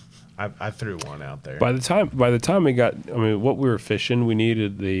 I threw one out there. By the time we got, I mean, what we were fishing, we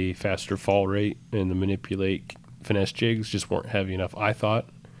needed the faster fall rate, and the manipulate finesse jigs just weren't heavy enough, I thought.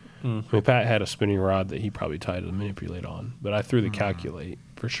 I mean, Pat had a spinning rod that he probably tied the manipulate on, but I threw the calculate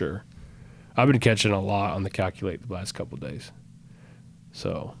for sure. I've been catching a lot on the calculate the last couple of days.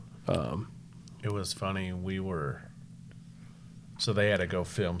 So, It was funny. So they had to go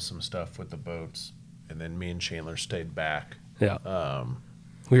film some stuff with the boats, and then me and Chandler stayed back. yeah.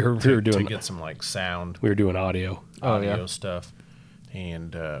 We were to doing get some like sound audio. audio stuff,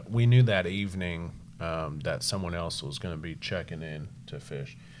 and we knew that evening that someone else was going to be checking in to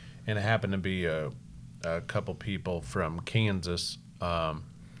fish, and it happened to be a couple people from Kansas,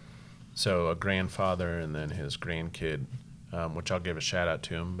 so a grandfather and then his grandkid, which I'll give a shout out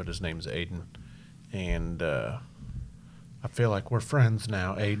to him, but his name's Aiden, and I feel like we're friends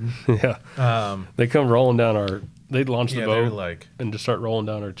now, Aiden. Yeah. They come rolling down they'd launch the They're boat like and just start rolling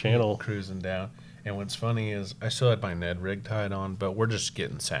down our channel. cruising down. And what's funny is I still had my Ned rig tied on, but we're just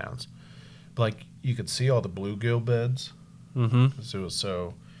getting sounds. But like you could see all the bluegill beds. Mm-hmm. Because it was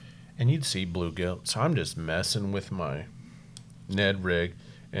so, and you'd see bluegill. So I'm just messing with my Ned rig,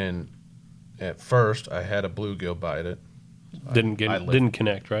 and at first I had a bluegill bite it. Didn't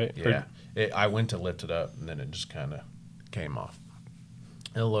connect, right? Yeah, I went to lift it up, and then it just kind of came off.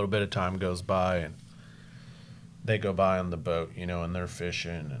 And a little bit of time goes by, and they go by on the boat, and they're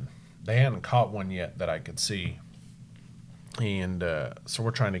fishing, and they hadn't caught one yet that I could see. And so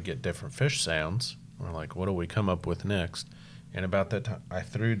we're trying to get different fish sounds. We're like, what do we come up with next? And about that time, I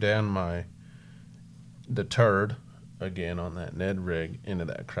threw down the turd again on that Ned rig into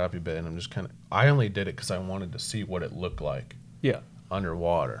that crappie bed, and I'm just I only did it because I wanted to see what it looked like Yeah.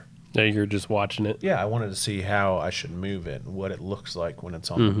 underwater. Yeah, you're just watching it. Yeah, I wanted to see how I should move it and what it looks like when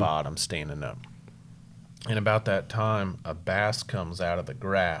it's on the bottom standing up. And about that time, a bass comes out of the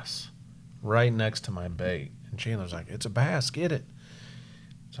grass right next to my bait. And Chandler's like, it's a bass, get it.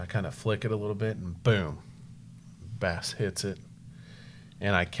 So I kind of flick it a little bit, and boom, bass hits it.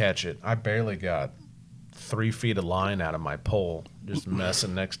 And I catch it. I barely got 3 feet of line out of my pole, just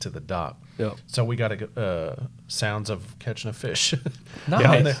messing next to the dock. Yep. So we got sounds of catching a fish.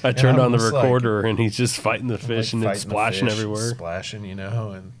 Yeah, I turned on the I'm just like- recorder, and he's just fighting the fish, and it's fighting the splashing fish, everywhere. Splashing,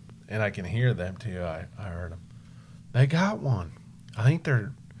 and I can hear them too. I heard them. They got one. I think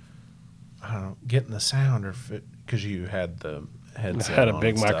they're, I don't know, getting the sound, or because you had the I headset had a on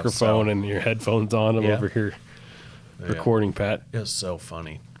big and stuff, microphone so, and your headphones on. I'm Yeah. over here yeah. recording, Pat. It was so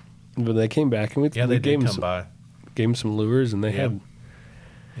funny. But they came back, and we Yeah, they gave did them come by. gave them some lures, and they Yeah. had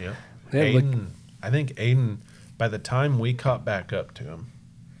Yeah. They had, Aiden, I think Aiden, by the time we caught back up to him,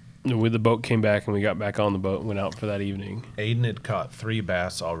 the boat came back, and we got back on the boat and went out for that evening. Aiden had caught 3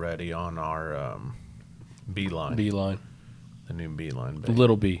 bass already on our beeline, Beeline, the new beeline bait.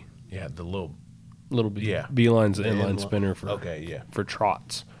 little B, Yeah, the little. B. Yeah. Beeline's the The inline inline- spinner for Okay, yeah. for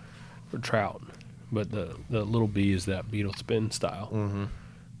trots, for trout. But the little B is that beetle spin style. Mm-hmm.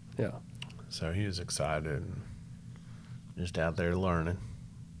 Yeah. So he was excited and just out there learning,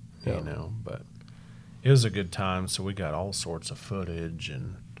 Yeah. but it was a good time. So we got all sorts of footage,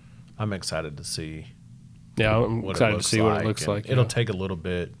 and I'm excited to see Yeah, I'm what excited it to looks see like. what it looks And like. It'll yeah. take a little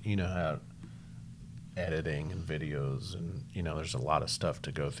bit, how editing and videos, and there's a lot of stuff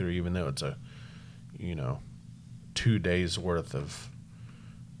to go through, even though it's a 2 days worth of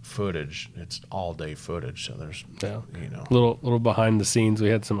footage. It's all day footage, so there's Yeah. little behind the scenes. We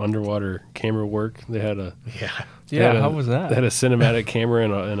had some underwater camera work. They had a yeah. Yeah. had How was that? They had a cinematic camera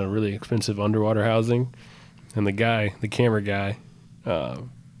in a really expensive underwater housing, and the camera guy,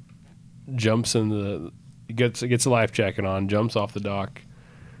 jumps in gets a life jacket on, jumps off the dock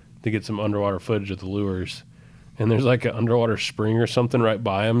to get some underwater footage of the lures, and there's like an underwater spring or something right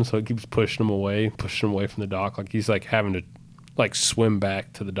by him, so it keeps pushing him away from the dock, like he's like having to like swim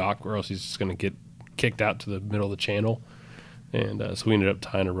back to the dock, or else he's just gonna get kicked out to the middle of the channel. And so we ended up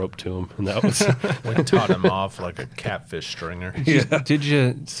tying a rope to him, and that was We taught him off like a catfish stringer. Did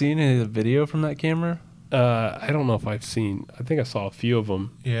you see any of the video from that camera? I don't know if I think I saw a few of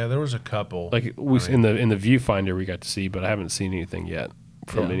them. Yeah, there was a couple. Like in the viewfinder we got to see, but I haven't seen anything yet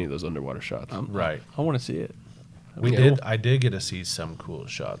from Yeah. any of those underwater shots. Right. I want to see it. I did get to see some cool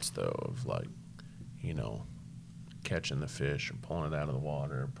shots though of like, catching the fish or pulling it out of the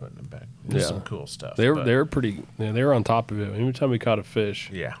water and putting it back. There's Yeah. some cool stuff. They but- were pretty. They were on top of it. Every time we caught a fish,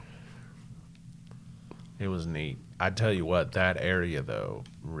 Yeah. It was neat. I tell you what, that area though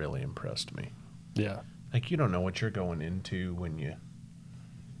really impressed me. yeah, Like you don't know what you're going into when you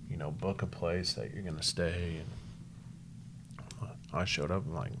book a place that you're gonna stay, and I showed up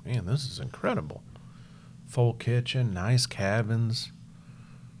and like, man, this is incredible. full kitchen, nice cabins,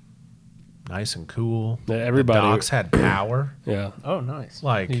 nice and cool. Yeah, everybody- The docks had power. Yeah. Oh, nice.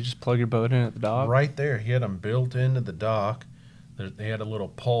 Like- you just plug your boat in at the dock. Right there, he had them built into the dock. They had a little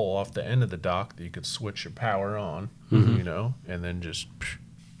pole off the end of the dock that you could switch your power on, you know, and then just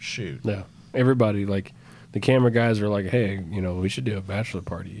shoot. Yeah. Everybody, like, the camera guys were like, hey, you know, we should do a bachelor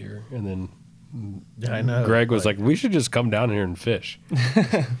party here. And then Yeah, I know. Greg was like, we should just come down here and fish.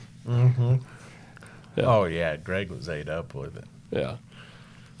 Mm-hmm. Yeah. Oh yeah, Greg was ate up with it. Yeah.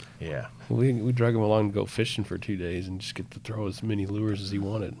 Yeah. We drug him along to go fishing for 2 days and just get to throw as many lures as he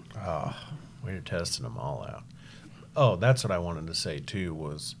wanted. Oh, we were testing them all out. Oh, that's what I wanted to say too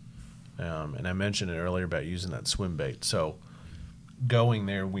was, and I mentioned it earlier about using that swim bait. So going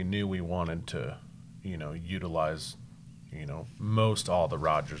there, we knew we wanted to, you know, utilize, you know, most all the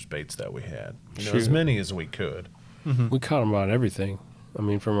Rogers baits that we had. You know, as Shoot. many as we could. We caught him on everything. I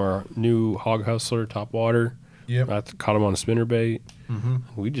mean, from our new Hog Hustler top water, Yep. I caught him on a spinner bait. Mm-hmm.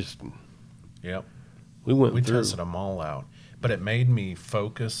 We Yep. went We through. tested them all out, but it made me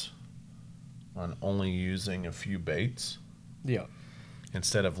focus on only using a few baits Yeah.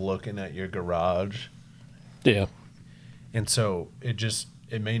 instead of looking at your garage. Yeah. And so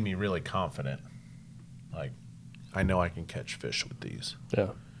it made me really confident. Like, I know I can catch fish with these. Yeah.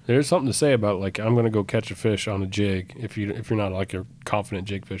 There's something to say about, like, I'm going to go catch a fish on a jig if you're not like a confident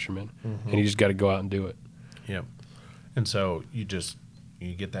jig fisherman, and you just got to go out and do it. Yep. And so you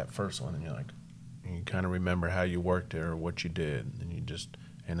get that first one and you're like, you kind of remember how you worked it or what you did,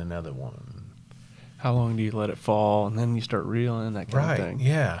 and another one. How long do you let it fall, and then you start reeling, that kind of thing?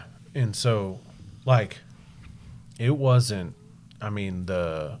 Yeah. And so, like, it wasn't, I mean,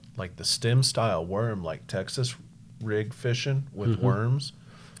 the stem style worm, like Texas rig fishing with worms,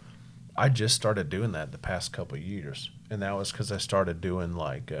 I just started doing that the past couple of years. And that was because I started doing,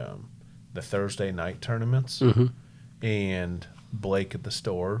 like, the Thursday night tournaments. And Blake at the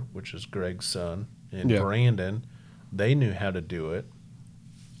store, which is Greg's son, and Yeah. Brandon, they knew how to do it.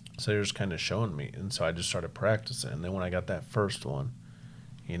 So they were just kind of showing me. And so I just started practicing. And then when I got that first one,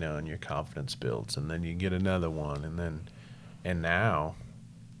 you know, and your confidence builds, and then you get another one, and now,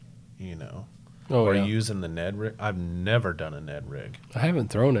 you know, Oh, we're yeah. using the Ned rig. I've never done a Ned rig I haven't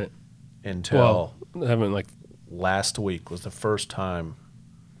thrown it. until I haven't, like, last week was the first time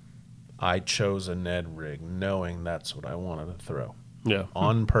I chose a Ned rig, knowing that's what I wanted to throw yeah.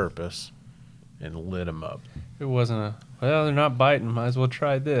 on purpose, and lit them up. It wasn't they're not biting, might as well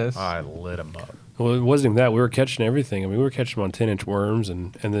try this. I lit them up. Well, it wasn't even that. We were catching everything. I mean, we were catching them on 10-inch worms,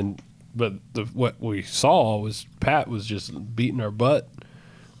 and then, but what we saw was Pat was just beating our butt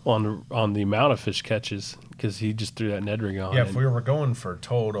on the amount of fish catches because he just threw that Ned rig on. Yeah, if and, we were going for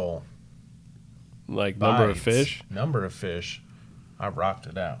total like, number of bites, fish. I rocked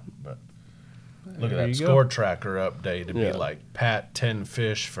it out. But look at There that you score go. tracker update to Yeah. be like Pat 10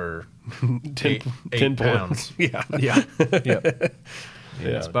 fish for 10 8 points. pounds. Yeah. Yeah. Yep. You Yeah.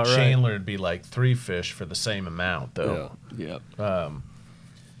 know, That's about right. Chandler would be like 3 fish for the same amount though. Yeah.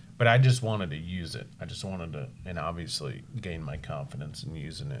 But I just wanted to use it. I just wanted to, and obviously gain my confidence in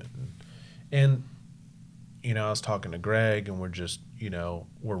using it. And you know, I was talking to Greg, and we're just, you know,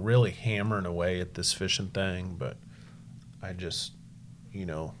 we're really hammering away at this fishing thing. But I just, you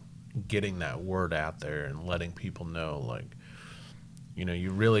know, getting that word out there and letting people know, like, you know, you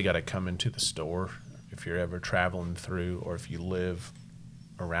really got to come into the store if you're ever traveling through, or if you live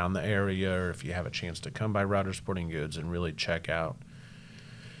around the area, or if you have a chance to come by Rogers Sporting Goods and really check out,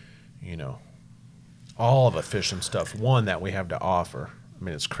 you know, all of the fishing stuff, one, that we have to offer. I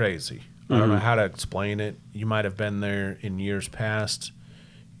mean, it's crazy. I don't know how to explain it. You might have been there in years past,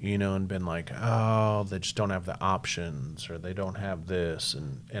 you know, and been like, oh, they just don't have the options, or they don't have this.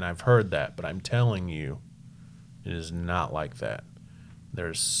 And I've heard that, but I'm telling you, it is not like that.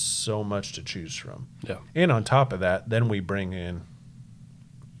 There's so much to choose from. Yeah. And on top of that, then we bring in,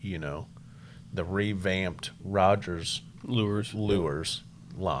 you know, the revamped Rogers Lures.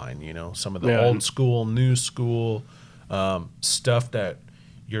 line, you know, some of the Yeah. old school, new school stuff that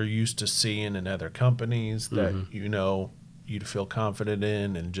you're used to seeing in other companies that, you know, you'd feel confident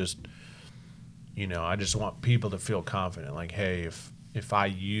in. And just, you know, I just want people to feel confident. Like, hey, if I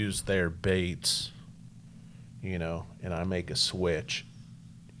use their baits, you know, and I make a switch,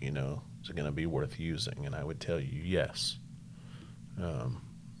 you know, is it going to be worth using? And I would tell you yes.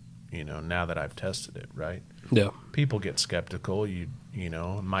 You know, now that I've tested it, right? Yeah. People get skeptical. You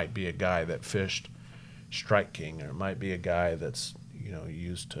know, it might be a guy that fished Strike King, or it might be a guy that's, you know,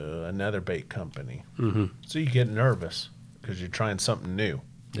 used to another bait company. Mm-hmm. So you get nervous because you're trying something new.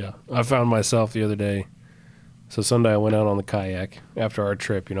 Yeah. I found myself the other day So Sunday I went out on the kayak after our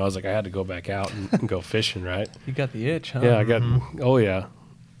trip. I was like, I had to go back out and go fishing, right? You got the itch, huh? Yeah, I got. Oh yeah,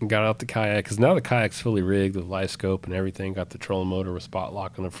 got out the kayak because now the kayak's fully rigged with live scope and everything. Got the trolling motor with spot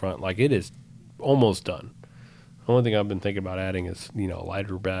lock on the front. Like it is almost done. The only thing I've been thinking about adding is a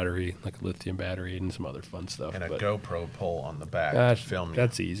lighter battery, like a lithium battery, and some other fun stuff. And a but GoPro pole on the back to film you.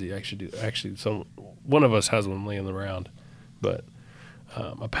 that's easy. Actually, one of us has one laying around, but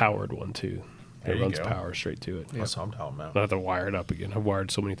a powered one too. There It you runs go. power straight to it. That's what I'm talking about. I have to wire it up again. I've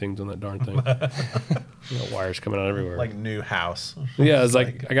wired so many things on that darn thing. Wires coming out everywhere. Like new house. Yeah, it's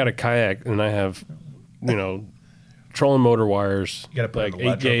like I got a kayak and I have, trolling motor wires, You gotta put like an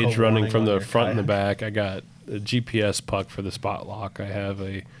 8 gauge electrical running warning from on the your front and the kayak. back. I got a GPS puck for the spot lock. I have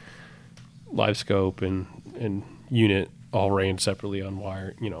a live scope and unit all ran separately on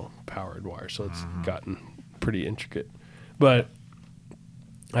wire, powered wire. So it's gotten pretty intricate. But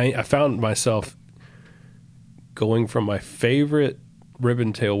I found myself going from my favorite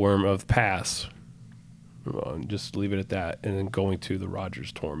ribbon tailworm of Pass, just leave it at that, and then going to the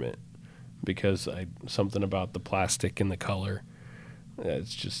Rogers Torment because something about the plastic and the color.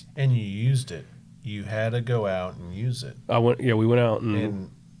 It's just And you used it. You had to go out and use it. we went out and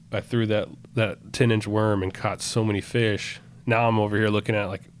And I threw that 10-inch worm and caught so many fish. Now I'm over here looking at it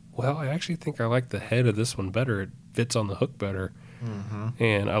like, well, I actually think I like the head of this one better. It fits on the hook better.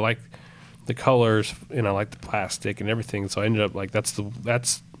 And I like the colors and I like the plastic and everything. So I ended up like that's the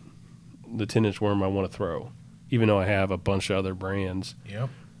 10-inch worm I want to throw, even though I have a bunch of other brands yep,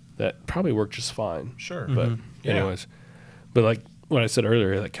 that probably work just fine. sure. But Yeah. anyways, but like what I said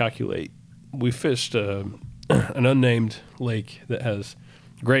earlier, like Calculate, we fished an unnamed lake that has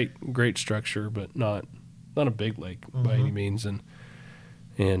great structure, but not a big lake by any means. And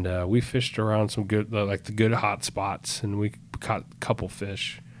we fished around some good, like the good hot spots, and we caught a couple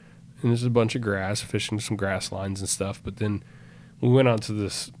fish. And there's a bunch of grass, fishing some grass lines and stuff. But then we went out to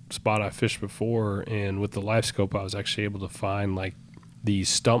this spot I fished before, and with the live scope, I was actually able to find like these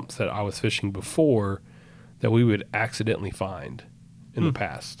stumps that I was fishing before that we would accidentally find in the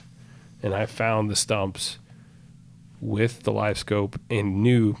past. And I found the stumps with the live scope and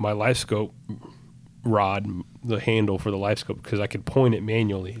knew my live scope rod, the handle for the live scope, because I could point it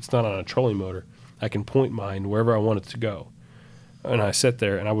manually. It's not on a trolling motor. I can point mine wherever I want it to go. And I sit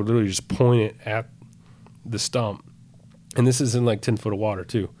there and I would literally just point it at the stump. And this is in like 10 foot of water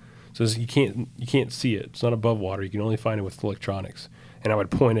too. So you can't see it. It's not above water. You can only find it with electronics. And I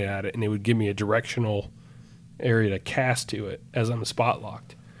would point it at it and it would give me a directional area to cast to it as I'm spot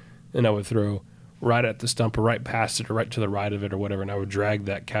locked. And I would throw right at the stump or right past it or right to the right of it or whatever. And I would drag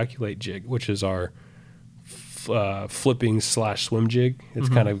that Calculate jig, which is our flipping / swim jig. It's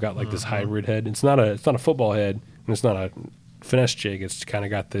kind of got like this hybrid head. It's not a football head and it's not a finesse jig. It's kind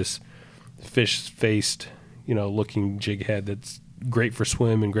of got this fish faced, looking jig head that's great for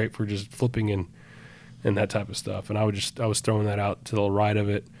swim and great for just flipping and that type of stuff. And I was throwing that out to the right of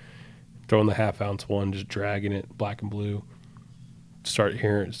it, throwing the 1/2 ounce one, just dragging it black and blue, start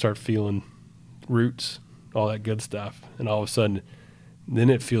feeling roots, all that good stuff. And all of a sudden, then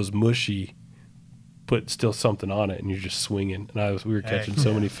it feels mushy, put still something on it, and you're just swinging. And we were catching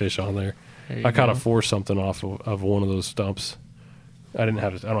so many fish on there. There you I caught go. a 4 something off of one of those stumps. I don't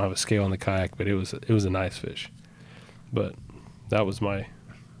have a scale on the kayak, but it was a nice fish. But that was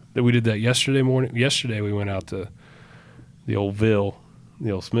we did that yesterday morning. Yesterday we went out to the old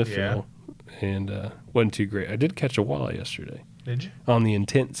Smithville, and wasn't too great. I did catch a walleye yesterday Did you? on the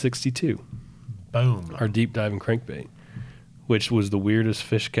Intent 62, Boom. our deep diving crankbait, which was the weirdest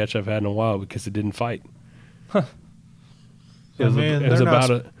fish catch I've had in a while because it didn't fight. It was, Man, it was about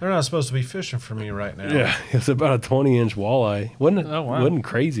they're not supposed to be fishing for me right now. yeah, it was about a 20-inch walleye. Oh, wow. Wasn't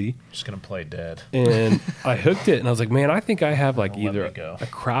crazy. Just gonna play dead. And I hooked it, and I was like, man, I think I have like Don't let either me go. a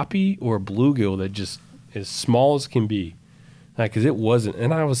crappie or a bluegill that just as small as can be. Because it wasn't,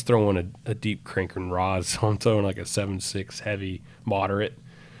 and I was throwing a deep cranking rod, so I'm throwing like a 7.6 heavy moderate.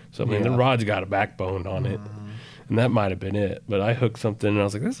 So I mean, the Yeah. rod's got a backbone on it, and that might have been it. But I hooked something, and I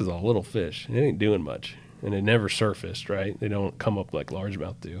was like, this is a little fish. It ain't doing much, and it never surfaced. Right? They don't come up like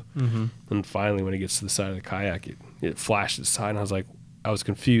largemouth do. Mm-hmm. And finally, when it gets to the side of the kayak, it flashed its side, and I was like, I was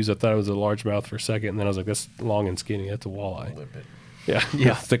confused. I thought it was a largemouth for a second, and then I was like, that's long and skinny. That's a walleye. Whip it. Yeah,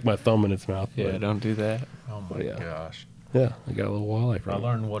 Yeah. Stick my thumb in its mouth. Yeah, but don't do that. Oh my Yeah. gosh. yeah, I got a little walleye I from it.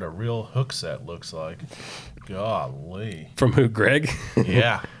 learned what a real hook set looks like. Golly. From who, Greg?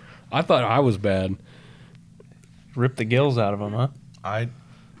 Yeah. I thought I was bad. Rip the gills out of them, huh?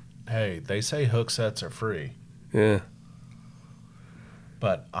 Hey, they say hook sets are free, Yeah.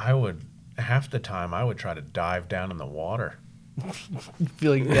 but half the time I would try to dive down in the water You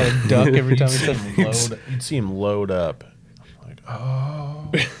feel like you got a duck every time you said load. You'd see him load up. Like, oh.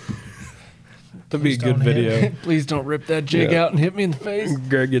 That'd be a Please good don't hit video. Please don't rip that jig Yeah. out and hit me in the face.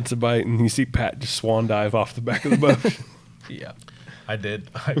 Greg gets a bite, and you see Pat just swan dive off the back of the boat. Yeah. I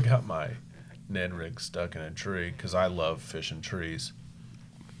got my Ned rig stuck in a tree because I love fishing trees.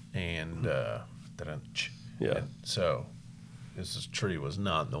 And Yeah. and so this tree was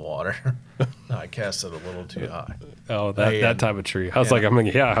not in the water. I cast it a little too high. Oh, that type of tree. I was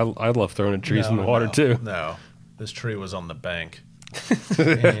Yeah. like, I love throwing trees in the water too. No, this tree was on the bank,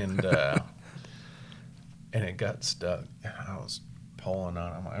 and it got stuck. And I was pulling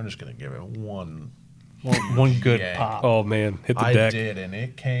on it. I'm just gonna give it one One good yank. pop. Oh man, hit the I deck. did, and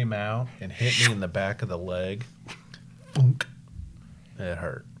it came out and hit me in the back of the leg. Boonk. It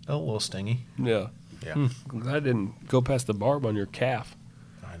hurt. A little stingy. Yeah. Yeah, I'm glad I didn't go past the barb on your calf.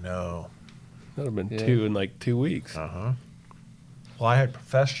 I know. That'd have been Yeah. 2 in like 2 weeks. Well, I had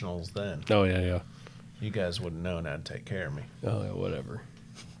professionals then. Oh yeah. You guys wouldn't know how to take care of me. Oh yeah, whatever.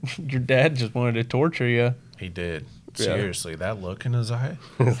 Your dad just wanted to torture you. He did. Yeah. Seriously, that look in his eye.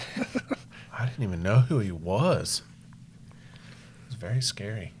 I didn't even know who he was. It was very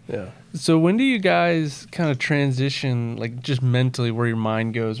scary. Yeah. So when do you guys kind of transition, like just mentally, where your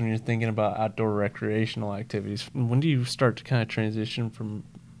mind goes when you're thinking about outdoor recreational activities? When do you start to kind of transition from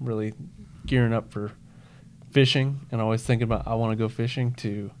really gearing up for fishing and always thinking about I want to go fishing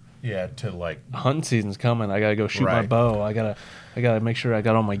to Yeah, to like hunting season's coming. I gotta go shoot my Right. bow. I gotta make sure I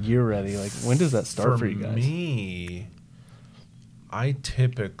got all my gear ready. Like when does that start for you guys? me, I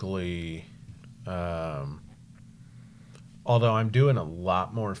typically, although I'm doing a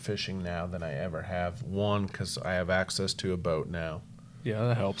lot more fishing now than I ever have. One, because I have access to a boat now. Yeah,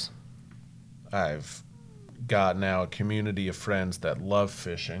 that helps. I've got now a community of friends that love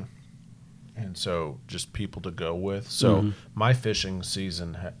fishing, and so just people to go with. So my fishing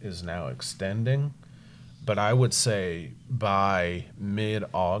season is now extending, but I would say by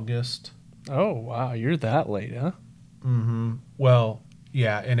mid-August. Oh wow, you're that late, huh? Well,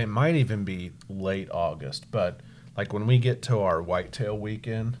 yeah, and it might even be late August, but like when we get to our whitetail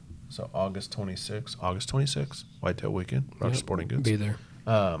weekend, so August 26th, whitetail weekend, Rock Sporting Goods. Be there.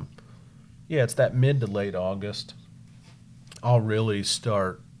 Yeah, it's that mid to late August. I'll really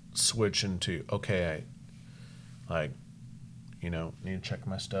start switching to, okay, need to check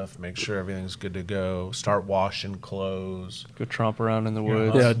my stuff, make sure everything's good to go, start washing clothes, Go tromp around in the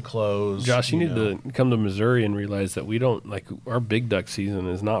woods. Yeah. washing clothes. Josh, you need know. to come to Missouri and realize that we don't like our big duck season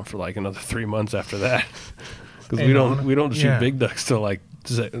is not for like another 3 months after that, because And we don't shoot yeah. big ducks till like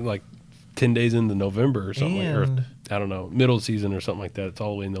 10 days into November or something, or And- I don't know, middle season or something like that. It's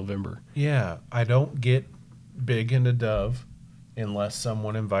all the way in November. Yeah, I don't get big into dove unless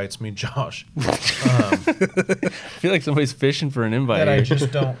someone invites me, Josh. I feel like somebody's fishing for an invite. That I here.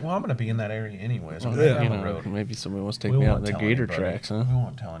 just don't. Well, I'm going to be in that area anyways. I'm You down the know, road. maybe somebody wants to take We me out won't in the tell gator anybody. tracks, huh? We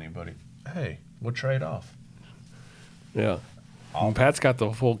won't tell anybody. Hey, we'll trade off. Yeah. And Pat's got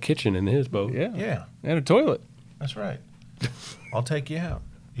the full kitchen in his boat. Yeah. Yeah, And a toilet. that's right. I'll take you out.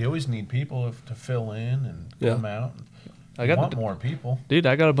 You always need people to fill in and Yeah. come out. I You got want the, more people, dude.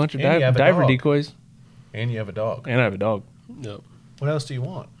 I got a bunch of And you have a diver dog. decoys, and you have a dog. and I have a dog. Yep. What else do you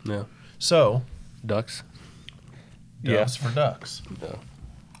want? Yeah. So, Ducks. Yeah. doves for ducks.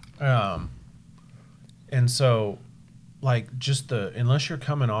 Yeah. And so, like, just unless you're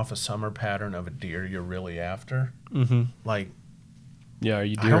coming off a summer pattern of a deer you're really after, Mm-hmm. like, Yeah. Are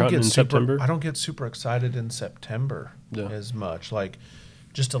you I deer don't hunting get in super. September? I don't get super excited in September Yeah. as much. Like,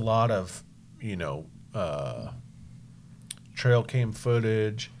 just a lot of trail cam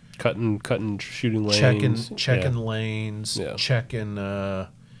footage, Cutting, shooting lanes. checking Yeah. lanes, Yeah. checking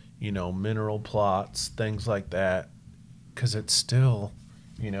mineral plots, things like that. Because it's still,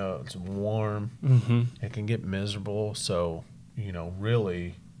 it's warm. Mm-hmm. It can get miserable. So,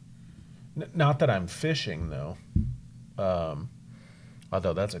 really, not that I'm fishing though.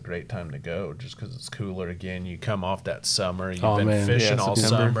 Although that's a great time to go just because it's cooler again. You come off that summer. You've Oh, been man. fishing Yeah, all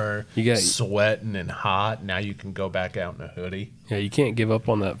September. summer. You got- sweating and hot. Now you can go back out in a hoodie. Yeah, you can't give up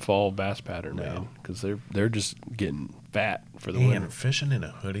on that fall bass pattern, No. man, because they're just getting fat for the And winter. fishing in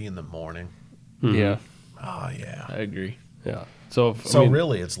a hoodie in the morning. Mhm. Yeah, Oh, yeah. I agree. Yeah. So So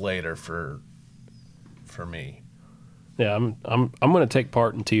really it's later for me. yeah, I'm going to take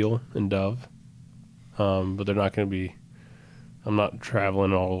part in teal and dove, but they're not going to be. I'm not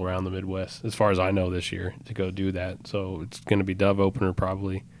traveling all around the Midwest as far as I know this year to go do that. So it's going to be dove opener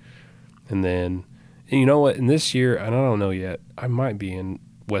probably, and then you know what? And this year, and I don't know yet. I might be in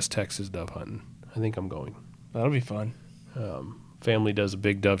West Texas dove hunting. I think I'm going. That'll be fun. Family does a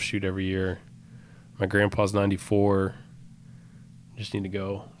big dove shoot every year. My grandpa's 94. Just need to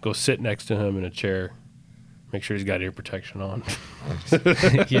go sit next to him in a chair. Make sure he's got ear protection on.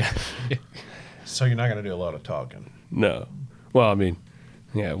 Yeah. So you're not going to do a lot of talking. No. Well, I mean,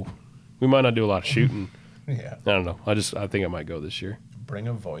 yeah, we might not do a lot of shooting. Yeah. I don't know. I think I might go this year. Bring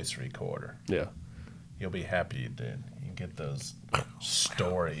a voice recorder. Yeah. You'll be happy you did. You get those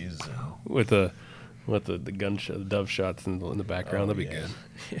stories. And, With the gunshot, the dove shots in the background, that'd be yeah.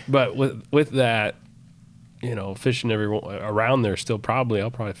 good. But with that, fishing around there still I'll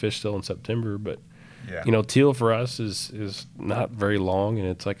probably fish still in September. But yeah. teal for us is not very long, and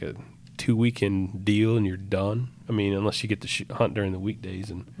it's like a 2-weekend deal, and you're done. I mean, unless you get to hunt during the weekdays,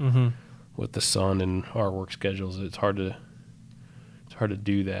 and with the sun and our work schedules, it's hard to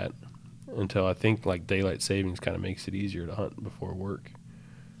do that until I think like daylight savings kind of makes it easier to hunt before work.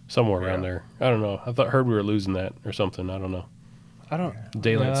 Somewhere around there. I don't know. Heard we were losing that or something. I don't know. I don't.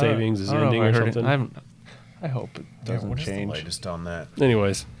 Daylight savings is I don't know ending if I or heard it. something. I hope it doesn't what is change. the latest on that?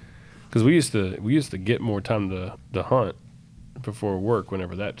 Anyways, because we used to get more time to hunt before work.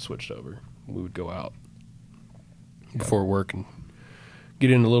 Whenever that switched over, we would go out before work and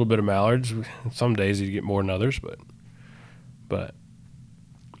get in a little bit of mallards. Some days you get more than others, but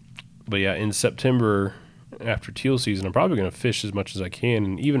yeah, in September after teal season, I'm probably going to fish as much as I can,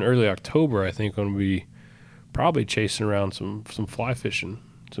 and even early October, I think I'm going to be probably chasing around some fly fishing,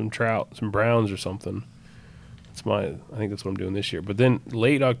 some trout, some browns or something. I think that's what I'm doing this year. But then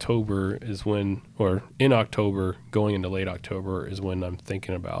late October is when, or in October, going into late October is when I'm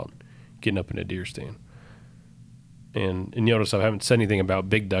thinking about getting up in a deer stand. And notice I haven't said anything about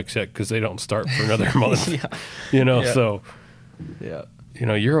big ducks yet because they don't start for another month. Yeah. So Yeah.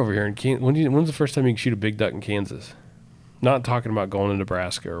 you're over here in Kansas. When's the first time you can shoot a big duck in Kansas? Not talking about going to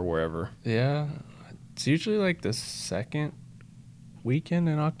Nebraska or wherever. Yeah. It's usually like the second weekend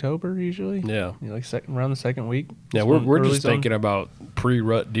in October, usually. Yeah. You like around the second week. Yeah, It's we're when just early zone. thinking about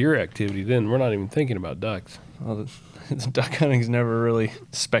pre-rut deer activity then. We're not even thinking about ducks. Well, the duck hunting's never really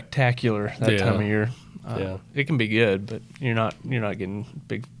spectacular that time of year. Yeah. It can be good, but you're not getting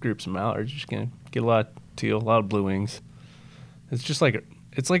big groups of mallards. You're just gonna get a lot of teal, a lot of blue wings. It's just like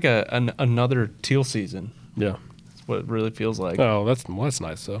another teal season. Yeah. That's what it really feels like. Oh, that's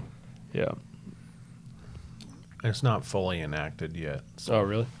nice though. Yeah. It's not fully enacted yet. So, Oh,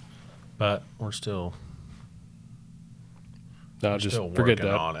 really? but we're still. No, We're just still forget working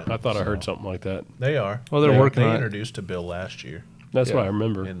that. on it, I thought I heard so. something like that. They are. Well, they're working They on it. introduced a bill last year That's Yeah. what I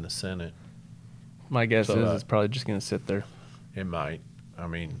remember. in the Senate. My guess So, is it's probably just gonna sit there. It might. I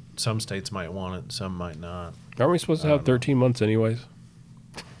mean, some states might want it, some might not. Aren't we supposed to I have don't know. 13 months anyways?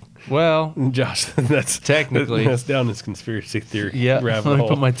 Well, Josh, that's Technically. that's down this conspiracy theory yeah. rabbit Let me hole.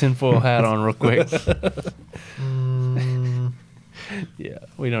 put my tinfoil hat on real quick. Mm, Yeah,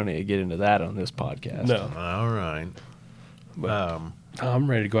 we don't need to get into that on this podcast. No, all right. I'm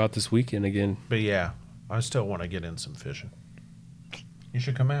ready to go out this weekend again. But yeah, I still want to get in some fishing. You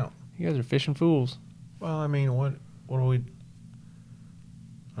should come out. You guys are fishing fools. Well, I mean, what do we?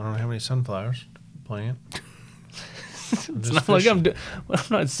 I don't know how many sunflowers to plant. It's not like I'm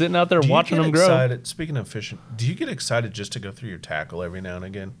not sitting out there watching them grow. Excited, speaking of fishing, do you get excited just to go through your tackle every now and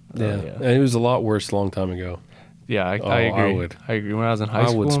again? Yeah. yeah. And it was a lot worse a long time ago. Yeah, I I agree. would. I agree. When I was in high I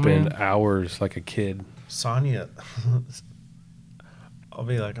school, would spend man, hours like a kid. Sonia, I'll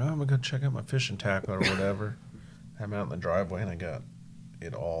be like, oh, I'm gonna go check out my fishing tackle or whatever. I'm out in the driveway and I got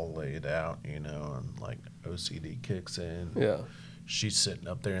it all laid out, and like OCD kicks in. Yeah. She's sitting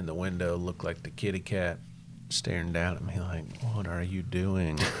up there in the window, looked like the kitty cat, staring down at me like, what are you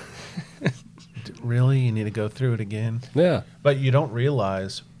doing? Really? You need to go through it again? Yeah. But you don't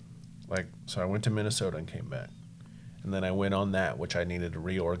realize, so I went to Minnesota and came back. And then I went on that, which I needed to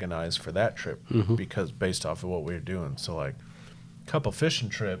reorganize for that trip because based off of what we were doing. So, a couple fishing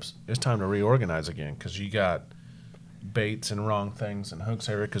trips, it's time to reorganize again because you got baits and wrong things and hooks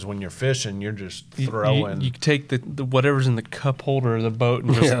everywhere. Because when you're fishing, you're just throwing. You take the whatever's in the cup holder of the boat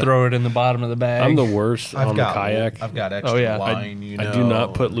and just Yeah. throw it in the bottom of the bag. I'm the worst on the kayak. I've got extra yeah. line, I do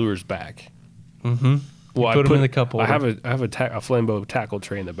not put lures back. Mm-hmm. Well, put 'em in the cup holder. I have a flambeau tackle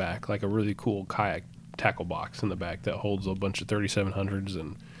tray in the back, like a really cool kayak tackle box in the back that holds a bunch of 3700s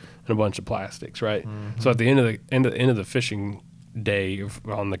and a bunch of plastics, right? So at the end of the fishing day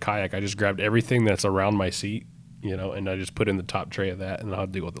on the kayak, I just grabbed everything that's around my seat, and I just put in the top tray of that, and I'll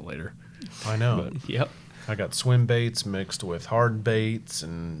deal with it later. I know. Yep. I got swim baits mixed with hard baits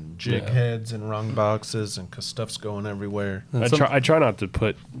and jig Yeah. heads and rung boxes and 'cause stuff's going everywhere. And I try not to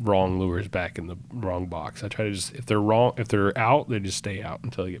put wrong lures back in the wrong box. I try to just if they're out, they just stay out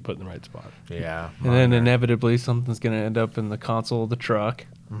until they get put in the right spot. Yeah. And then inevitably something's going to end up in the console of the truck.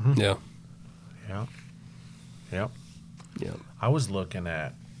 Yeah. Yeah. Yep. Yeah. I was looking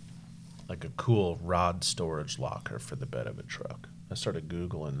at like a cool rod storage locker for the bed of a truck. I started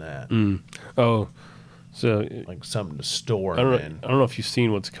Googling that, Oh, so like something to store I them don't in. know if you've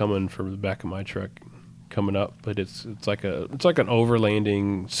seen what's coming for the back of my truck coming up, but it's like an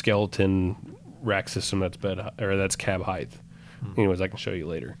overlanding skeleton rack system that's that's cab height. Anyways, I can show you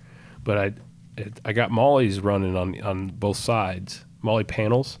later. But I got Molly's running on both sides, Molly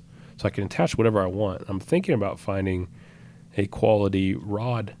panels, so I can attach whatever I want. I'm thinking about finding a quality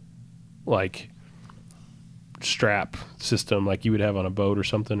rod, like strap system like you would have on a boat or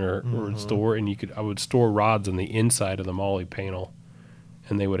something, or in store, and I would store rods on the inside of the Molly panel,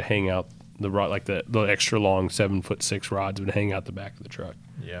 and they would hang out the rod, like the extra long 7'6" rods would hang out the back of the truck.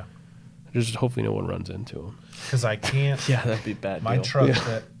 Yeah, Just hopefully no one runs into them. because I can't. Yeah, that'd be a bad. My deal. truck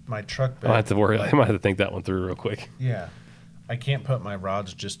bed. My truck bed. I'll have to worry. like- I might have to think that one through real quick. Yeah, I can't put my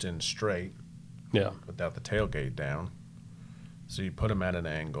rods just in straight Yeah. without the tailgate down. So you put them at an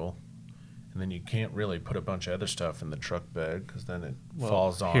angle, and then you can't really put a bunch of other stuff in the truck bed because then it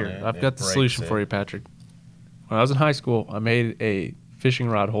falls on Here, it. I've it got the breaks solution it. for you, Patrick. When I was in high school, I made a fishing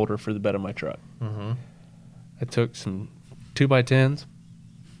rod holder for the bed of my truck. Mhm. I took some 2x10s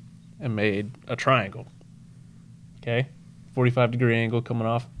and made a triangle. Okay, 45-degree angle coming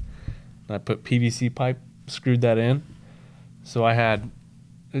off, and I put PVC pipe, screwed that in. So I had,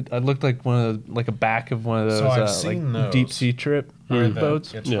 I looked like like a back of one of those, So I've seen like those deep sea trip Where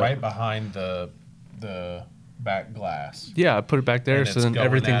boats. it's Yeah. right behind the back glass. Yeah, I put it back there, and so it's then going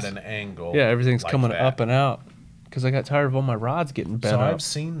everything's at an angle. everything's like coming that. up and out. Because I got tired of all my rods getting bent So up. I've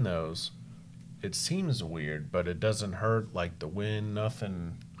seen those. It seems weird, but it doesn't hurt like the wind.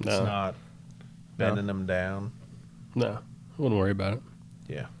 Nothing. It's No. not bending them down. No, I wouldn't worry about it.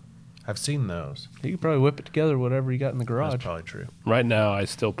 Yeah, I've seen those. You could probably whip it together, whatever you got in the That's garage. probably true. Right now, I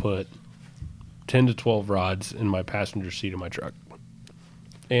still put 10 to 12 rods in my passenger seat of my truck.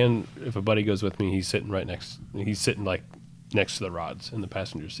 And if a buddy goes with me, he's sitting like next to the rods in the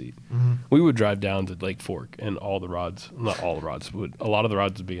passenger seat. We would drive down to Lake Fork, and a lot of the rods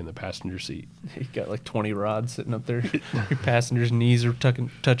would be in the passenger seat. You got like 20 rods sitting up there. Your passenger's knees are touching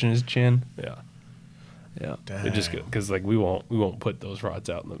his chin. Yeah. Yeah. It just because like we won't put those rods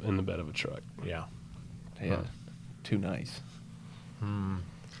out in the bed of a truck. Yeah. Yeah. Too nice.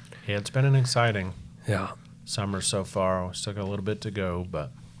 Yeah, it's been an exciting Yeah. summer so far. We still got a little bit to go,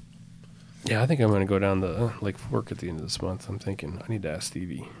 but Yeah, I think I'm going to go down to Lake Fork at the end of this month. I'm thinking I need to ask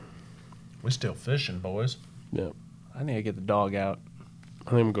Stevie. we're still fishing, boys. Yeah. I need to get the dog out.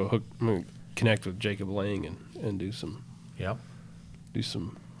 I think I'm going to connect with Jacob Lang and do some Yep.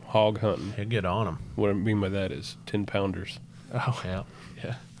 hog hunting. He'll get on them. What I mean by that is 10-pounders. Oh, Yep.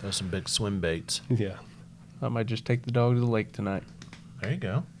 yeah. Those some big swim baits. Yeah. I might just take the dog to the lake tonight. There you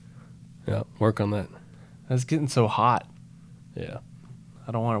go. Yeah. Work on that. It's getting so hot. Yeah.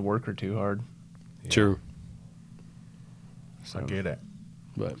 I don't want to work her too hard. Yeah. True. So, I get it.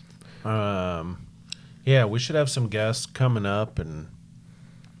 But Yeah, we should have some guests coming up and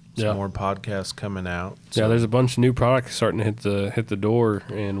some Yeah. more podcasts coming out. yeah, there's a bunch of new products starting to hit the door,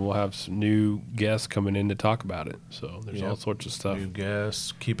 and we'll have some new guests coming in to talk about it. So there's Yep. all sorts of stuff. new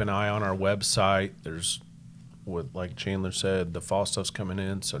guests. Keep an eye on our website. There's like Chandler said, the fall stuff's coming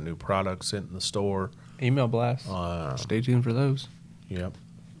in, so new products hitting the store. email blast. Stay tuned for those. Yep.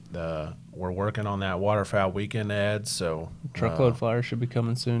 We're working on that waterfowl weekend ad, so Truckload flyer should be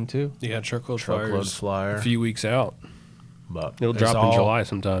coming soon too. Yeah, truckload truckload flyers flyer. a few weeks out. But It'll it's drop in all- July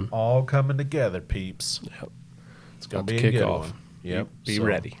sometime. All coming together, peeps. Yep. It's gonna About be to a kick good off. one. Yep. Be So,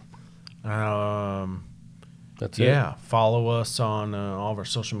 ready. That's it. Yeah, follow us on all of our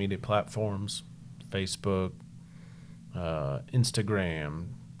social media platforms: Facebook, Instagram,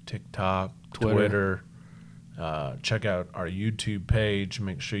 TikTok, Twitter. check out our YouTube page.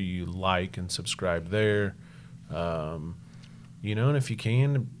 Make sure you like and subscribe there. And if you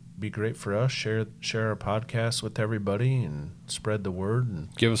can, it'd be great for us. Share our podcast with everybody and spread the word.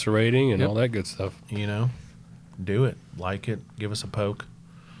 And Give us a rating and Yep. all that good stuff. do it. Like it. Give us a poke.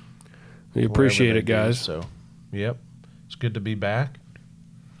 We wherever appreciate they it, do. guys. So, yep, it's good to be back.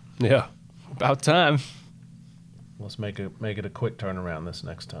 Yeah. About time. Let's make it a quick turnaround this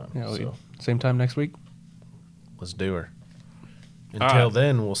next time. Yeah, So same time next week. let's do her. All Until right.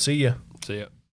 then, we'll see you. See ya.